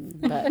 shocking,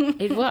 but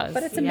it was.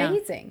 But it's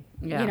amazing,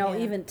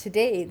 even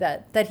today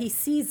that he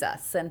sees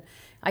us. And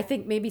I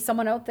think maybe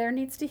someone out there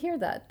needs to hear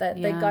that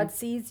God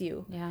sees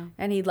you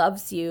and he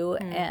loves you,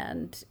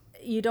 and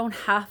you don't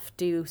have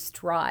to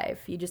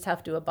strive. You just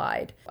have to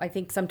abide. I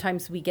think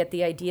sometimes we get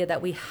the idea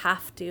that we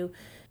have to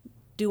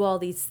do all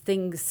these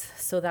things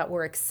so that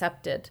we're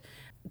accepted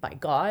by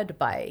God,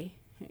 by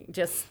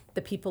just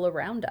the people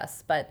around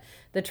us. But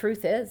the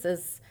truth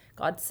is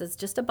God says,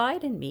 just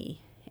abide in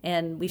me,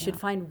 and we should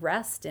find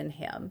rest in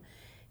him.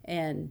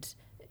 And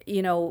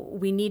you know,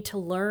 we need to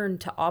learn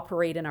to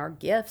operate in our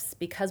gifts,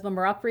 because when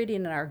we're operating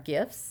in our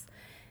gifts,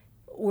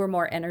 we're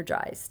more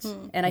energized.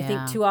 And I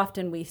think too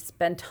often we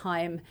spend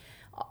time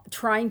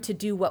trying to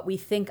do what we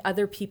think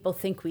other people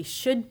think we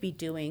should be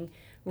doing,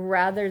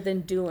 rather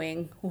than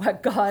doing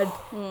what God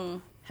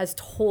has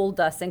told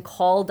us and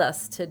called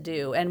us to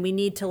do. And we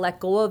need to let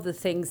go of the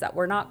things that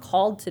we're not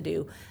called to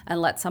do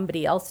and let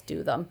somebody else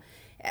do them.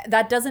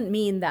 That doesn't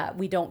mean that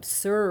we don't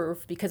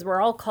serve, because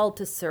we're all called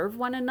to serve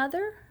one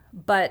another.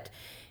 But,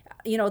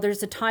 you know,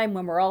 there's a time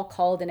when we're all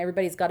called and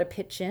everybody's got to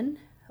pitch in.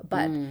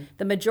 But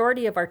the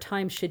majority of our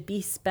time should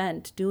be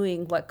spent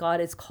doing what God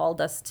has called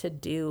us to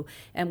do.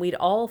 And we'd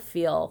all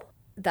feel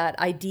that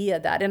idea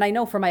that, and I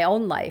know for my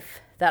own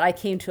life, that I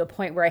came to a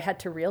point where I had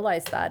to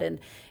realize that,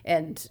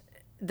 and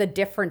the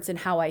difference in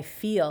how I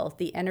feel,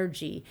 the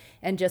energy,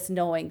 and just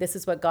knowing this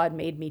is what God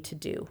made me to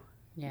do.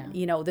 Yeah.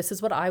 You know, this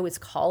is what I was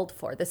called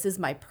for. This is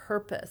my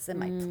purpose and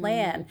my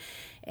plan.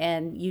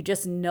 And you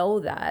just know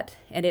that,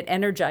 and it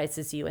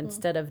energizes you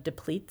instead of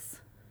depletes.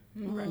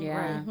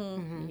 Yeah.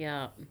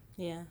 Yeah.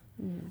 Yeah.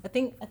 I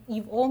think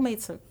you've all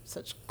made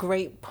such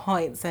great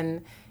points.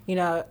 And, you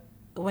know,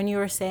 when you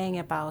were saying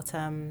about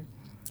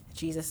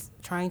Jesus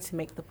trying to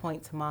make the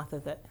point to Martha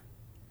that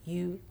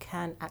you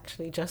can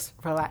actually just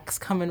relax,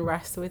 come and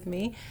rest with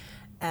me,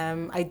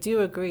 I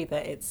do agree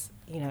that it's,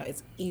 you know,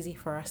 it's easy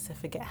for us to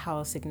forget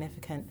how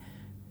significant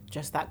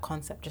just that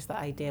concept, just that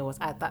idea was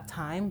at that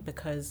time,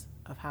 because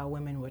of how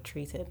women were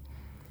treated.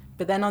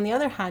 But then on the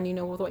other hand, you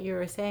know, with what you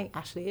were saying,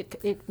 Ashley,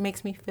 it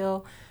makes me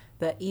feel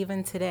that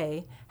even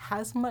today,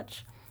 has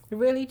much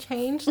really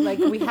changed? Like,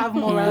 we have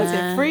more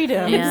relative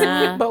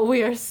freedoms, but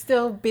we are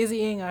still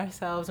busying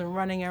ourselves and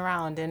running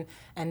around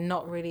and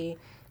not really,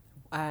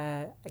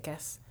 I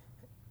guess,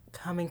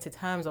 coming to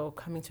terms or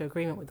coming to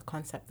agreement with the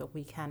concept that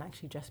we can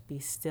actually just be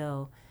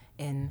still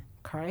in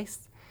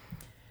Christ.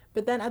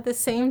 But then at the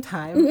same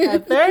time, a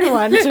third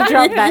one to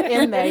drop that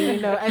in there, you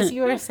know, as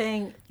you were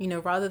saying, you know,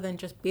 rather than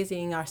just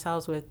busying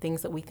ourselves with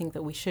things that we think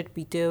that we should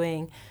be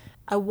doing,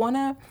 I want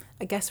to,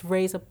 I guess,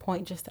 raise a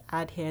point just to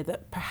add here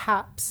that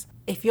perhaps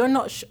if you're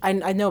not, I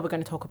know we're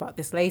going to talk about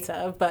this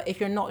later, but if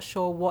you're not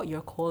sure what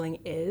your calling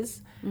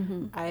is,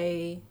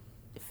 I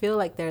feel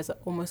like there's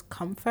almost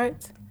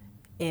comfort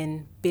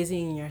in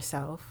busying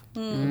yourself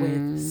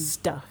with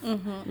stuff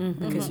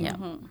because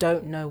you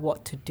don't know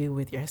what to do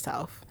with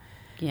yourself.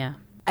 Yeah.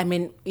 I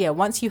mean, yeah,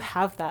 once you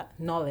have that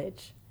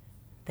knowledge,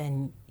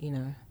 then, you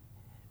know,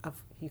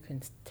 you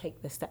can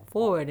take the step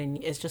forward, and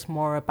it's just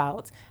more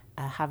about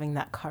having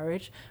that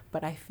courage.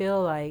 But I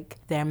feel like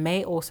there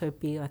may also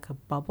be like a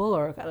bubble,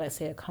 or let's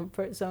say a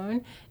comfort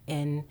zone,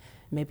 in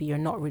maybe you're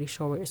not really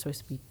sure what you're supposed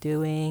to be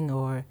doing,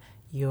 or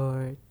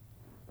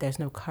there's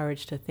no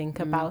courage to think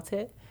about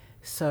it.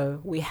 So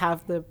we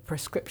have the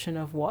prescription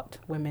of what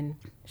women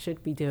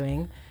should be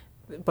doing,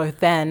 both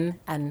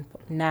then and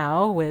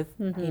now, with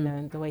you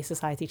know, the way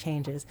society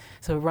changes.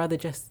 So rather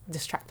just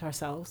distract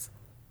ourselves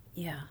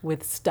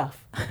with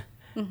stuff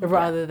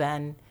rather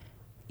than,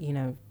 you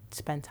know,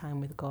 spend time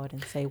with God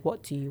and say,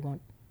 what do you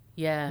want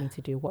me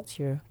to do? What's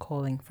your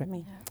calling for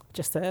me?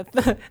 Just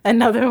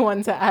another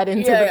one to add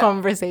into the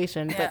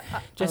conversation. But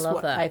just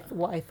what I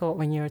thought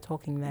when you were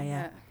talking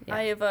there.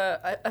 I have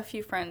a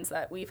few friends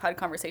that we've had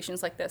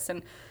conversations like this,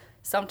 and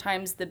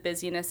sometimes the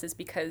busyness is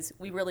because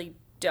we really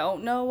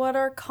don't know what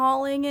our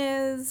calling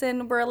is,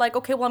 and we're like,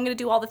 okay, well, I'm going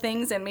to do all the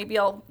things, and maybe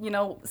I'll, you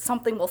know,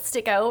 something will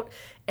stick out.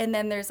 And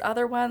then there's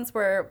other ones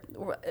where,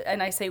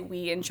 and I say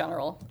we in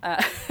general,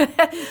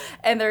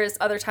 and there's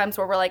other times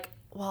where we're like,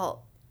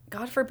 well,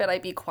 God forbid I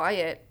be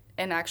quiet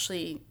and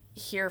actually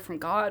hear from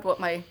God what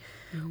my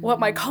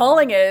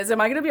calling is. Am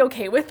I going to be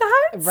okay with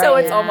that? Right. So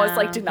it's almost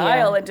like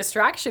denial and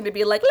distraction to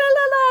be like, la, la,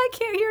 la, I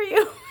can't hear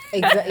you.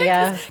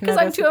 Because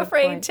I'm too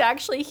afraid to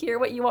actually hear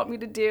what you want me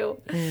to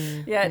do.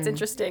 It's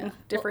interesting.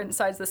 Different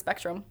sides of the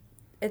spectrum.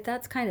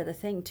 That's kind of the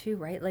thing too,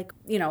 right? Like,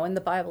 you know, in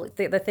the Bible,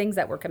 the things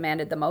that were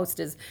commanded the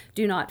most is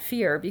do not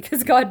fear,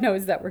 because God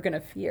knows that we're going to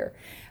fear.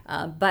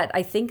 But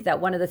I think that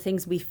one of the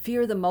things we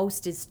fear the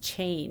most is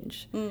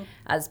change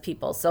as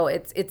people. So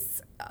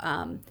it's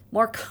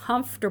more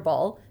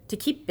comfortable to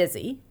keep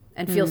busy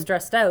and feel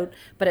stressed out,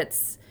 but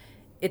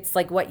it's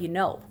like what you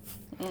know.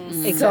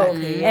 Exactly.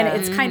 So, and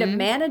it's kind of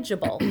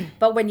manageable.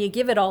 But when you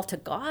give it all to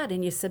God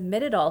and you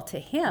submit it all to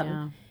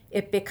Him,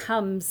 it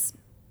becomes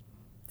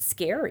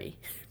scary,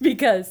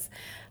 because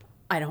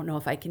I don't know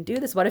if I can do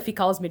this. What if He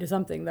calls me to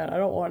something that I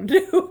don't want to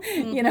do,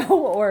 you know,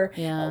 or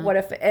what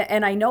if,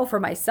 and I know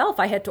for myself,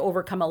 I had to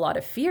overcome a lot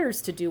of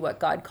fears to do what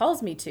God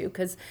calls me to,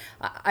 because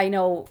I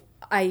know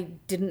I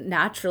didn't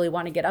naturally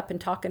want to get up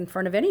and talk in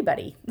front of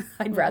anybody.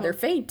 I'd rather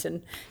faint,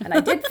 and I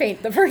did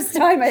faint the first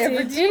time I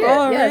ever did it.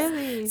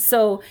 Really?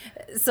 So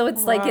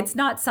it's like, it's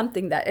not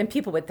something that, and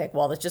people would think,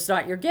 well, it's just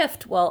not your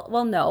gift.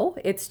 Well, no,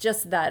 it's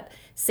just that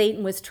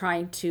Satan was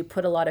trying to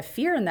put a lot of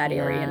fear in that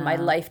area in my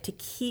life to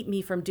keep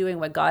me from doing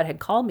what God had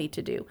called me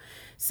to do.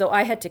 So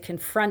I had to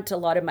confront a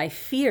lot of my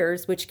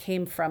fears, which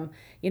came from,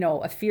 you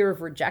know, a fear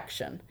of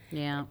rejection.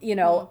 You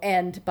know,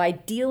 and by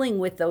dealing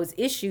with those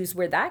issues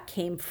where that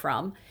came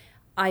from,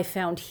 I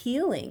found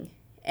healing.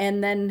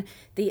 And then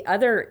the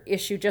other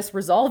issue just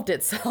resolved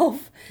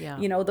itself. Yeah.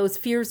 You know, those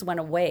fears went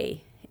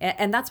away.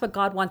 And that's what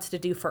God wants to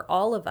do for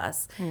all of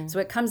us. So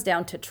it comes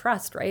down to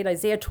trust, right?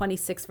 Isaiah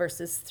 26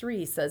 verses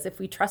 3 says, if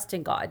we trust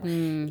in God,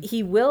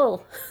 he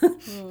will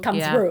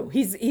come through.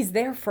 He's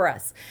there for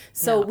us.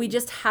 So we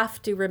just have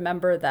to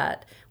remember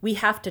that we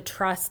have to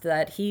trust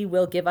that he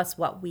will give us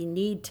what we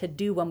need to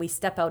do when we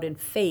step out in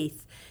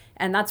faith.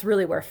 And that's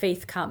really where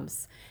faith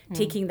comes,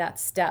 taking that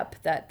step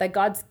that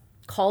God's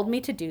called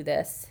me to do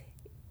this.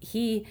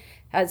 He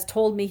has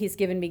told me he's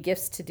given me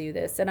gifts to do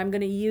this, and I'm going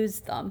to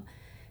use them.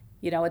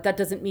 You know, that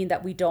doesn't mean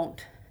that we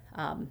don't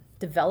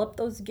develop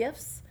those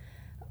gifts,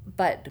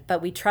 but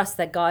we trust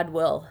that God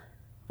will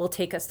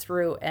take us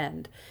through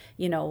and,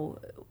 you know,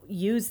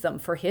 use them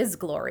for his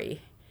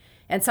glory.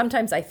 And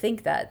sometimes I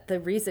think that the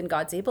reason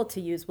God's able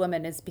to use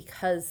women is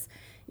because,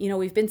 you know,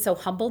 we've been so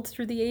humbled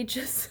through the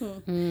ages.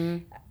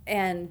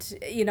 And,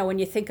 you know, when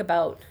you think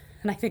about,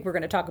 and I think we're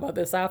going to talk about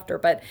this after,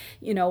 but,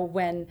 you know,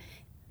 when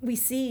we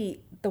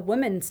see the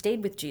women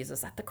stayed with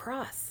Jesus at the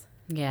cross.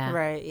 Yeah.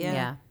 Right,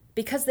 yeah.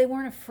 Because they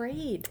weren't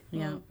afraid.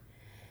 Yeah.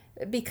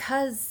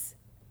 Because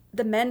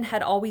the men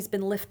had always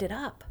been lifted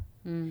up.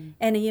 And,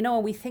 you know,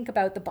 when we think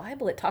about the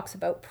Bible, it talks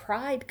about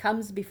pride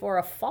comes before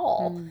a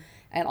fall.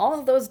 And all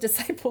of those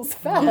disciples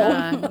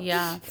fell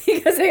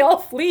because they all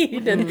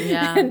fled and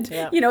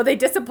you know, they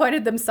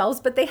disappointed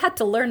themselves, but they had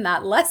to learn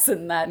that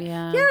lesson that,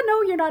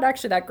 no, you're not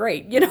actually that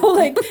great. You know,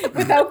 like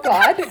without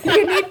God,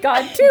 you need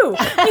God too.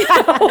 You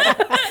know?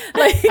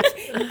 Like,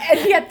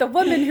 and yet the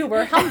women who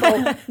were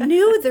humble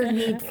knew their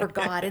need for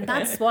God. And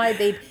that's why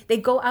they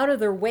go out of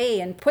their way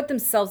and put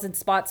themselves in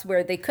spots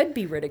where they could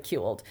be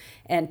ridiculed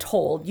and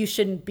told, you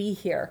shouldn't be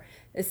here.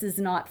 This is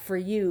not for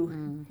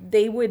you.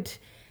 They would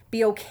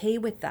be okay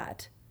with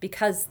that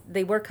because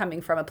they were coming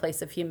from a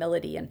place of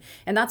humility. And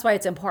that's why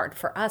it's important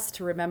for us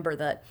to remember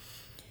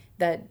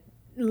that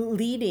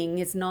leading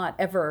is not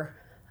ever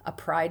a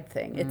pride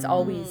thing. It's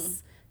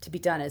always to be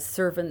done as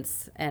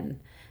servants and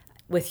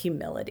with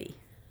humility.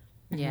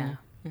 Yeah.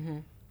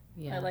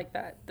 I like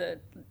that.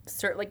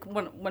 Like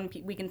when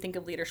we can think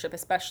of leadership,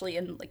 especially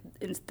in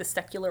the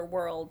secular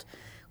world,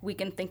 we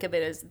can think of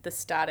it as the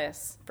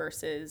status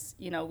versus,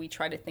 you know, we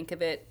try to think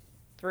of it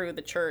through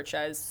the church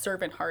as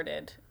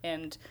servant-hearted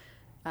and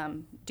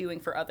doing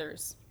for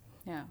others.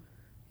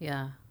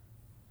 Yeah.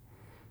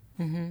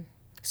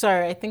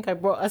 Sorry, I think I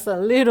brought us a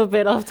little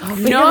bit off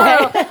topic. No,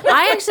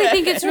 I actually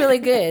think it's really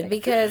good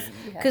because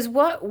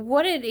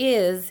what it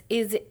is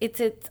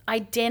it's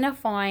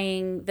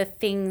identifying the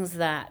things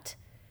that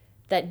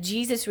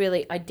Jesus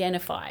really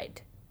identified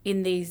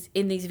in these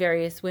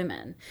various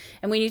women.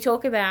 And when you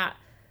talk about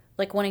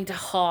like wanting to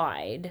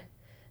hide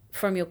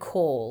from your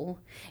call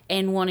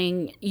and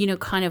wanting, you know,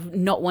 kind of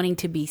not wanting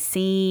to be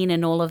seen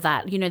and all of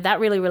that, you know, that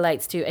really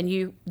relates to,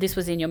 and this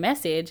was in your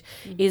message,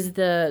 is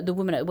the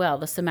woman at well,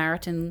 the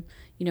Samaritan,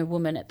 you know,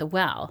 woman at the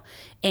well.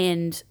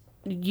 And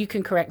you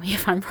can correct me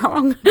if I'm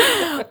wrong,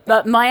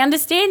 but my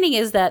understanding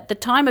is that the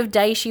time of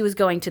day she was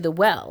going to the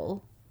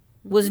well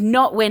was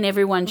not when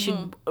everyone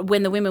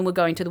when the women were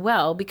going to the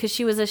well, because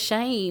she was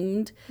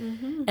ashamed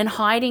and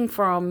hiding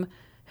from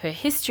her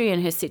history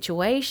and her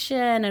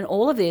situation and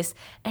all of this.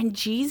 And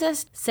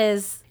Jesus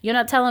says, you're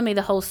not telling me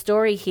the whole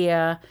story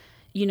here.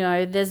 You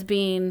know, there's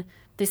been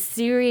this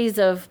series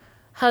of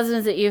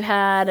husbands that you've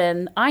had,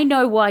 and I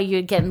know why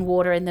you're getting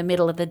water in the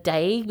middle of the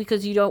day,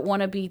 because you don't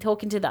want to be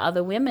talking to the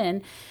other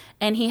women.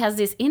 And he has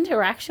this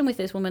interaction with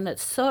this woman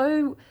that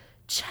so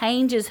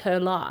changes her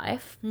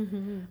life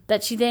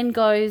that she then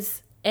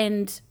goes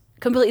and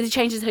completely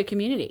changes her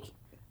community.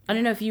 I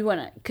don't know if you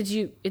want to, because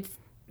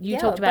you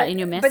talked about it in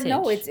your message. But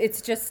no,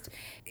 it's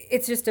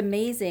just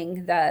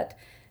amazing that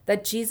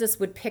Jesus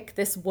would pick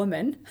this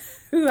woman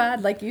who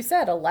had, like you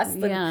said, a less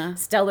than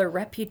stellar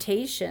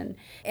reputation,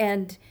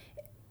 and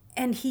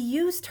he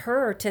used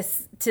her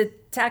to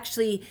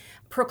actually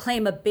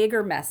proclaim a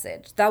bigger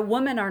message. That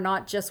women are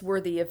not just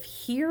worthy of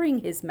hearing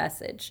his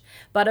message,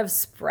 but of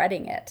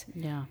spreading it.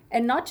 Yeah.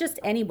 And not just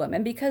any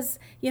woman, because,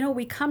 you know,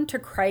 we come to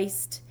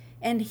Christ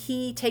and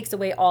he takes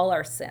away all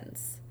our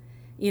sins.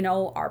 You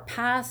know, our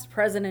past,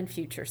 present, and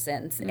future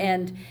sins.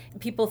 And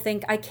people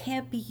think, I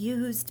can't be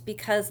used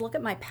because look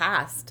at my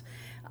past.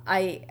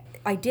 I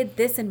did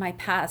this in my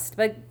past.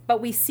 But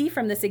we see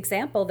from this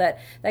example that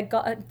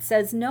God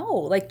says no.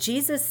 Like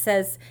Jesus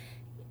says,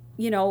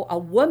 you know,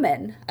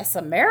 a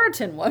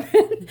Samaritan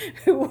woman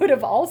who would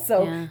have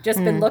also just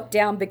been looked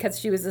down because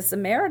she was a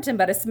Samaritan,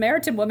 but a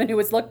Samaritan woman who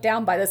was looked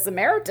down by the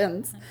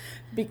Samaritans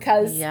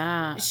because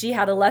she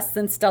had a less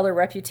than stellar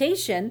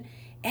reputation.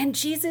 And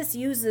Jesus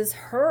uses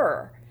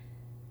her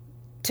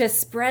to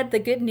spread the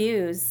good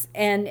news.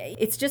 And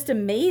it's just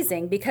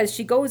amazing because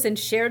she goes and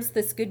shares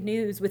this good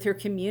news with her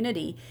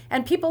community,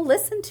 and people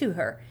listen to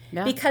her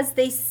because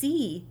they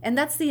see. And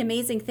that's the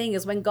amazing thing,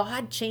 is when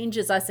God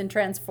changes us and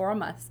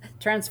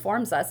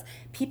transforms us,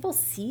 people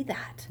see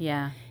that.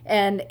 Yeah.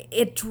 And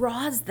it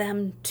draws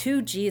them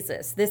to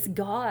Jesus, this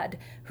God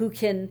who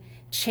can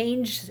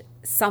change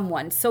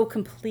someone so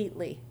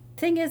completely.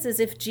 thing is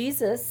if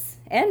Jesus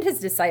and his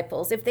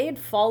disciples, if they had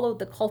followed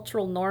the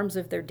cultural norms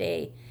of their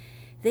day,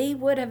 they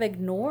would have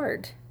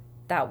ignored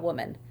that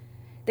woman.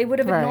 They would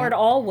have ignored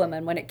all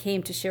women when it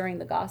came to sharing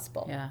the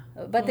gospel. Yeah.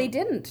 But they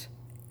didn't.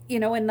 You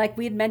know, and like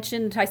we had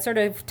mentioned, I sort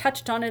of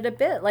touched on it a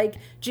bit, like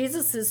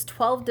Jesus's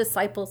 12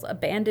 disciples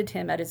abandoned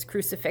him at his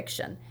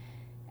crucifixion.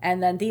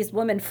 And then these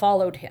women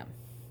followed him.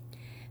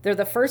 They're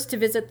the first to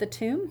visit the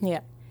tomb.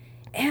 Yeah.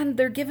 And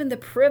they're given the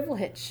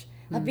privilege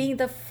of being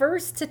the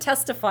first to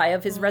testify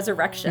of his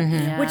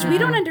resurrection, which we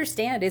don't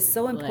understand is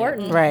so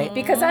important. Right.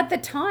 Because at the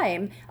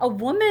time, a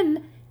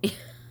woman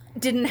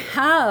didn't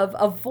have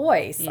a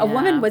voice. Yeah. A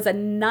woman was a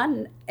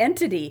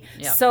non-entity.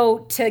 Yep. So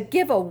to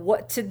give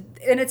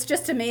and it's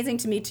just amazing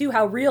to me too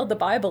how real the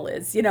Bible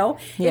is, you know?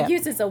 Yeah. It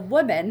uses a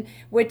woman,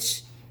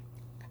 which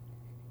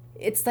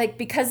it's like,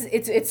 because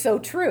it's so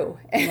true.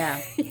 Yeah.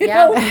 You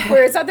know?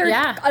 Whereas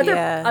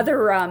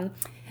other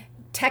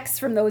texts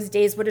from those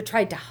days would have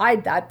tried to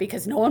hide that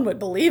because no one would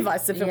believe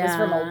us if it was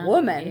from a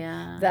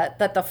woman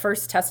that the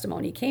first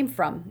testimony came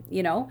from,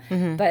 you know?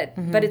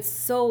 But it's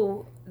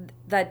so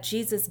that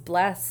Jesus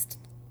blessed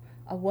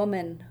a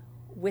woman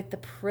with the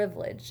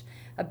privilege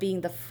of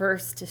being the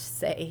first to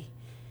say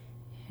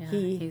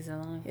he's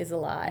alive. Is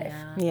alive.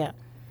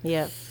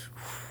 Yeah.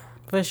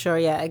 For sure.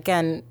 Yeah.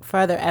 Again,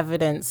 further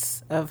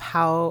evidence of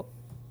how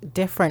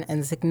different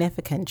and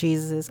significant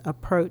Jesus'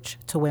 approach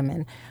to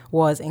women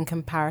was in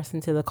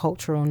comparison to the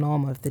cultural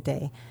norm of the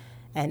day.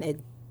 And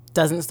it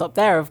doesn't stop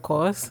there, of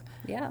course.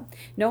 Yeah.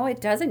 No, it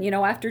doesn't. You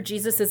know, after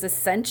Jesus'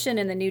 ascension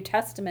in the New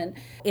Testament,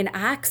 in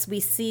Acts, we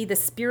see the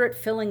spirit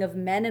filling of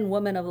men and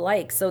women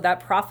alike. So that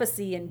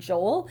prophecy in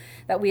Joel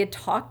that we had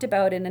talked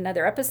about in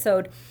another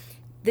episode,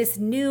 this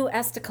new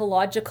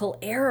eschatological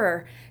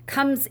era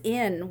comes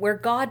in where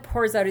God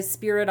pours out his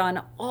spirit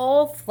on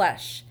all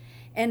flesh,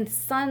 and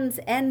sons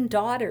and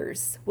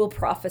daughters will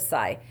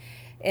prophesy.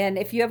 And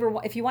if you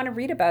want to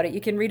read about it, you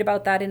can read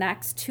about that in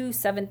Acts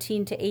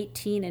 2:17 to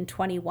 18 and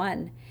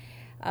 21.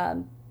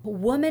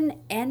 Woman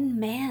and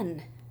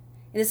man,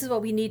 and this is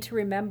what we need to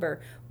remember,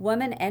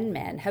 woman and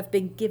man have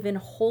been given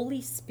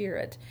Holy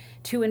Spirit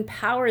to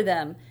empower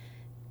them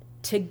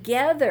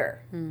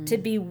together to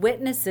be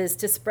witnesses,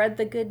 to spread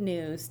the good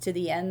news to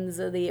the ends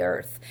of the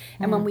earth.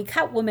 And when we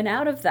cut women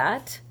out of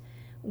that,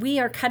 we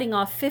are cutting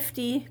off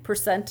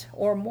 50%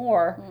 or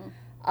more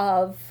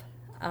of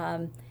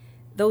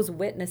those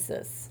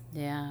witnesses.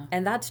 Yeah.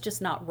 And that's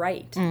just not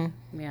right.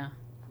 Yeah.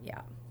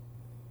 Yeah.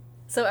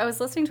 So I was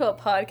listening to a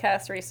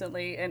podcast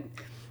recently, and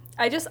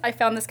I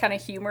found this kind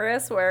of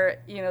humorous where,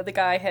 you know, the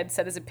guy had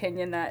said his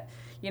opinion that,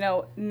 you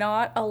know,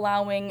 not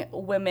allowing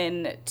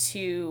women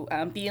to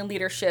be in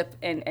leadership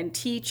and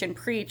teach and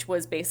preach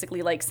was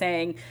basically like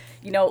saying,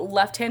 you know,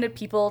 left-handed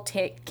people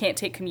can't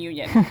take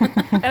communion.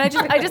 And I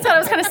just thought it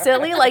was kind of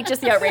silly, like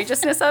just the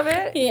outrageousness of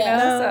it.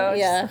 Yeah.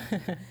 You know?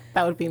 So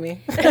That would be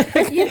me.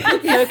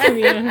 No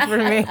communion for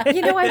me.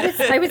 You know,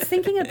 I was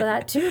thinking of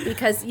that too,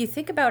 because you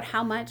think about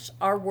how much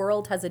our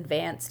world has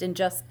advanced in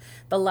just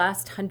the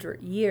last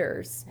 100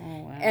 years.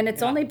 Oh, wow. And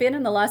it's only been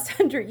in the last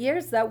 100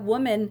 years that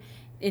women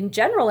in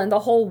general in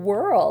the whole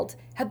world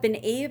have been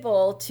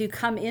able to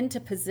come into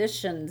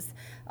positions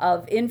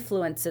of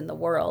influence in the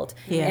world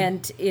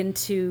and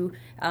into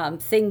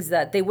things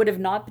that they would have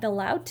not been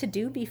allowed to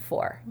do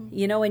before.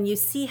 You know, and you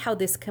see how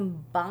this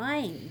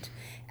combined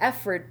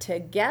effort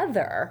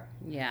together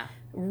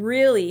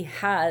really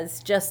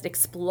has just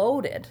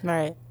exploded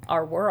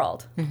our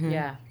world.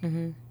 Yeah.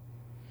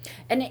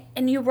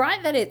 And you're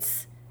right that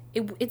it's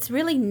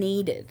really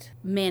needed,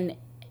 men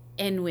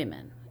and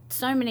women.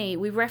 So many,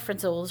 we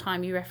reference it all the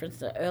time, you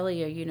referenced it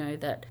earlier, you know,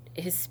 that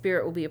his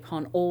spirit will be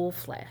upon all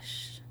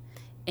flesh.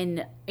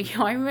 And you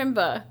know, I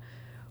remember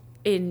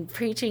in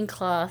preaching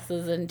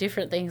classes and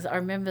different things, I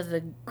remember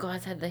the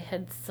guys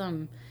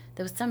there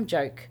was some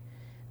joke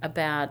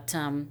about,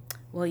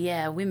 well,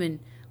 yeah,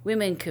 women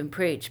can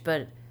preach,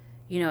 but,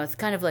 you know, it's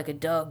kind of like a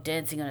dog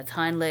dancing on its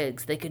hind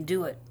legs. They can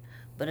do it,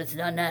 but it's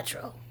not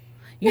natural.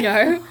 You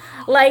know,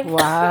 like,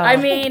 wow. I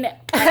mean,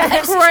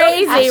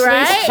 crazy,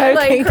 right?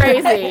 Like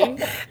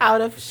crazy.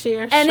 Out of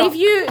sheer and shock. if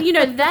you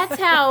know, that's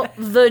how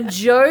the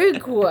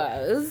joke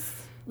was.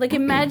 Like,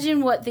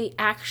 imagine what the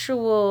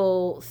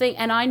actual thing,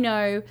 and I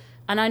know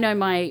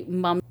my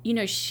mum, you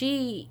know,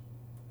 she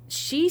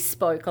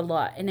spoke a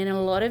lot and in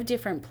a lot of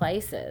different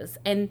places.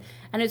 And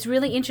it's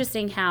really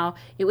interesting how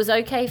it was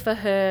okay for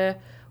her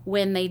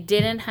when they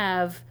didn't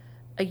have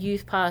a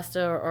youth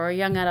pastor or a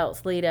young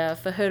adults leader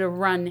for her to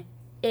run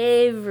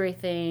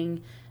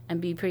everything and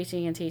be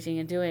preaching and teaching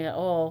and doing it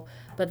all.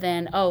 But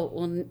then,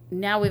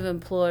 now we've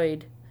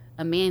employed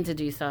a man to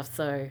do stuff.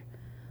 So,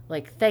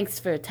 like, thanks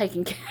for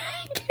taking care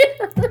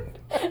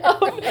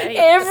of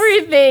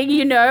everything,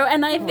 you know.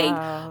 And I think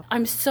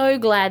I'm so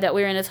glad that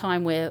we're in a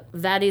time where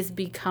that is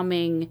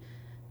becoming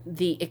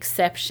the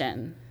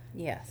exception.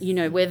 Yes. You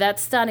know, where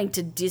that's starting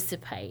to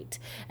dissipate.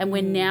 And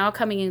we're now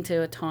coming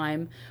into a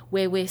time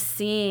where we're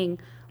seeing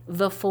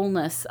the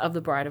fullness of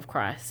the bride of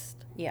Christ.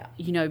 Yeah.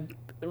 You know,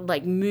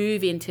 like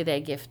move into their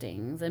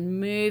giftings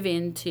and move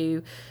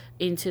into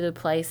into the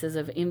places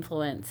of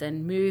influence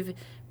and move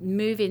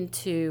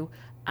into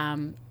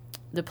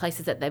the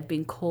places that they've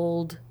been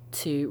called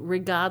to,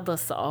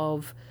 regardless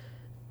of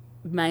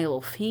male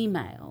or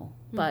female.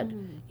 But,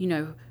 you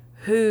know,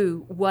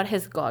 what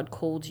has God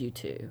called you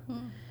to?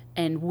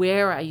 And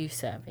where are you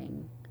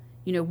serving?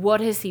 You know,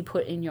 what has he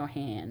put in your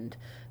hand?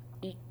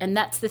 And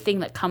that's the thing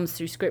that comes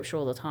through Scripture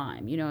all the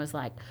time. You know, it's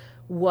like,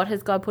 what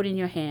has God put in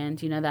your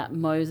hand? You know, that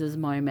Moses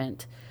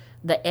moment,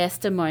 the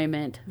Esther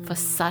moment, for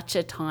such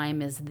a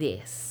time as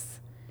this.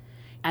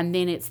 And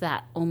then it's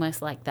that,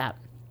 almost like that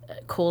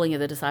calling of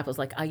the disciples,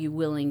 like, are you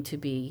willing to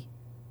be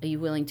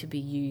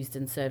used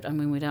and served? I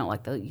mean, we don't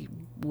like the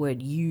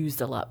word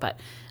used a lot, but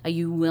are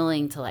you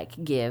willing to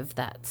like give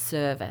that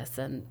service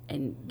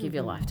and give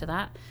your life to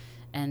that?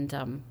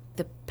 And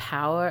the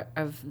power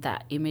of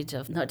that image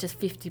of not just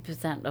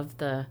 50% of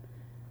the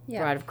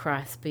bride of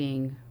Christ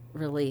being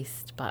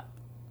released, but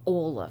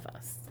all of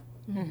us.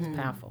 It's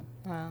powerful.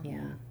 Wow.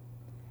 Yeah.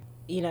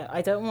 You know,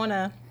 I don't want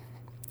to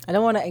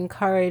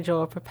encourage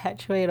or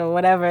perpetuate or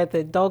whatever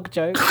the dog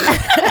joke.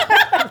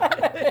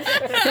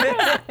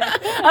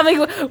 I mean,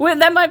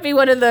 that might be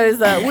one of those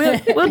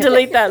we'll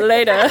delete that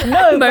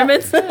later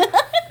moments.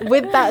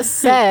 With that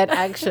said,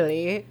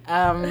 actually,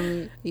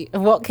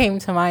 what came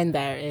to mind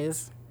there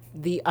is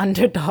the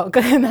underdog.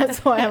 And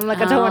that's why I'm like,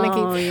 I don't want to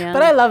keep... yeah.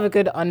 But I love a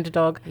good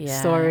underdog Yeah.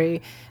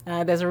 story.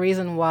 There's a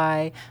reason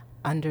why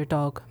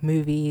underdog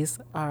movies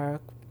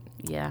are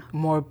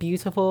more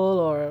beautiful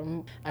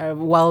or are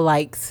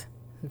well-liked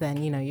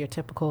than, you know, your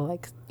typical,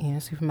 like, you know,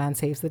 Superman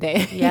saves the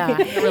day. Yeah.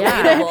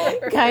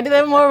 Kind of,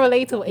 they're more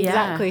relatable. Yeah.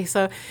 Exactly.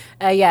 So,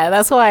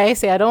 that's why I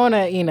say I don't want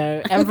to, you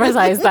know,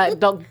 emphasize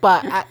that dog.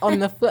 But on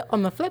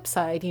the flip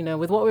side, you know,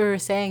 with what we were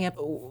saying,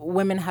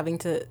 women having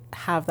to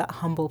have that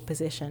humble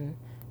position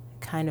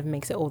kind of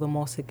makes it all the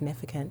more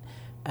significant.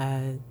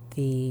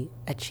 The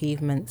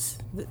achievements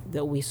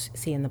that we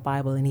see in the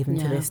Bible and even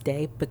to this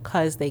day,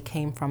 because they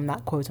came from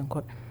that quote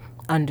unquote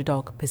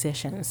underdog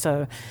position.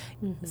 So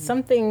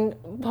something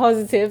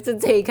positive to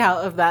take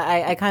out of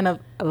that. I kind of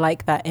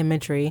like that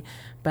imagery,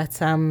 but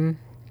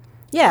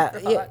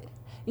yeah,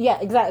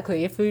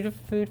 exactly. Food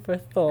for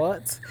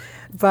thought.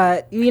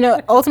 But, you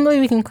know, ultimately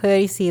we can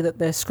clearly see that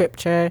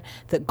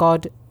that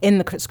God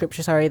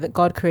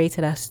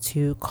created us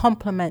to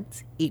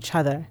complement each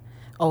other,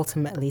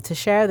 ultimately, to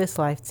share this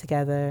life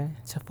together,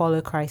 to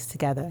follow Christ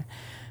together.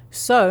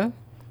 So,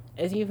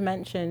 as you've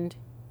mentioned,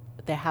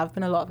 there have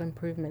been a lot of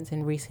improvements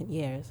in recent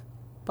years.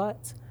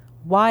 But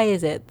why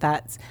is it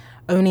that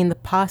only in the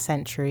past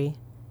century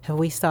have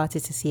we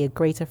started to see a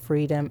greater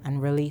freedom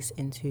and release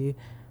into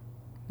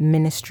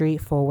ministry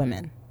for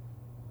women?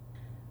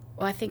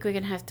 Well, I think we're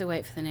going to have to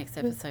wait for the next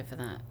episode for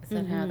that. Is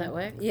that how that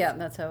works? Yeah,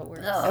 that's how it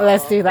works.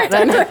 Let's do that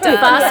then.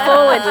 Fast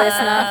forward,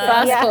 listener.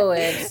 Fast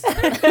forward.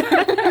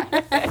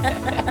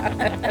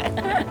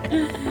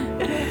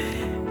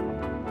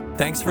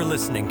 Thanks for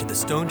listening to the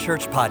Stone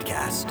Church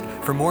podcast.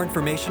 For more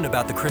information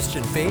about the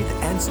Christian faith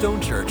and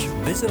Stone Church,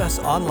 visit us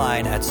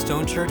online at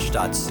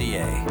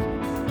stonechurch.ca.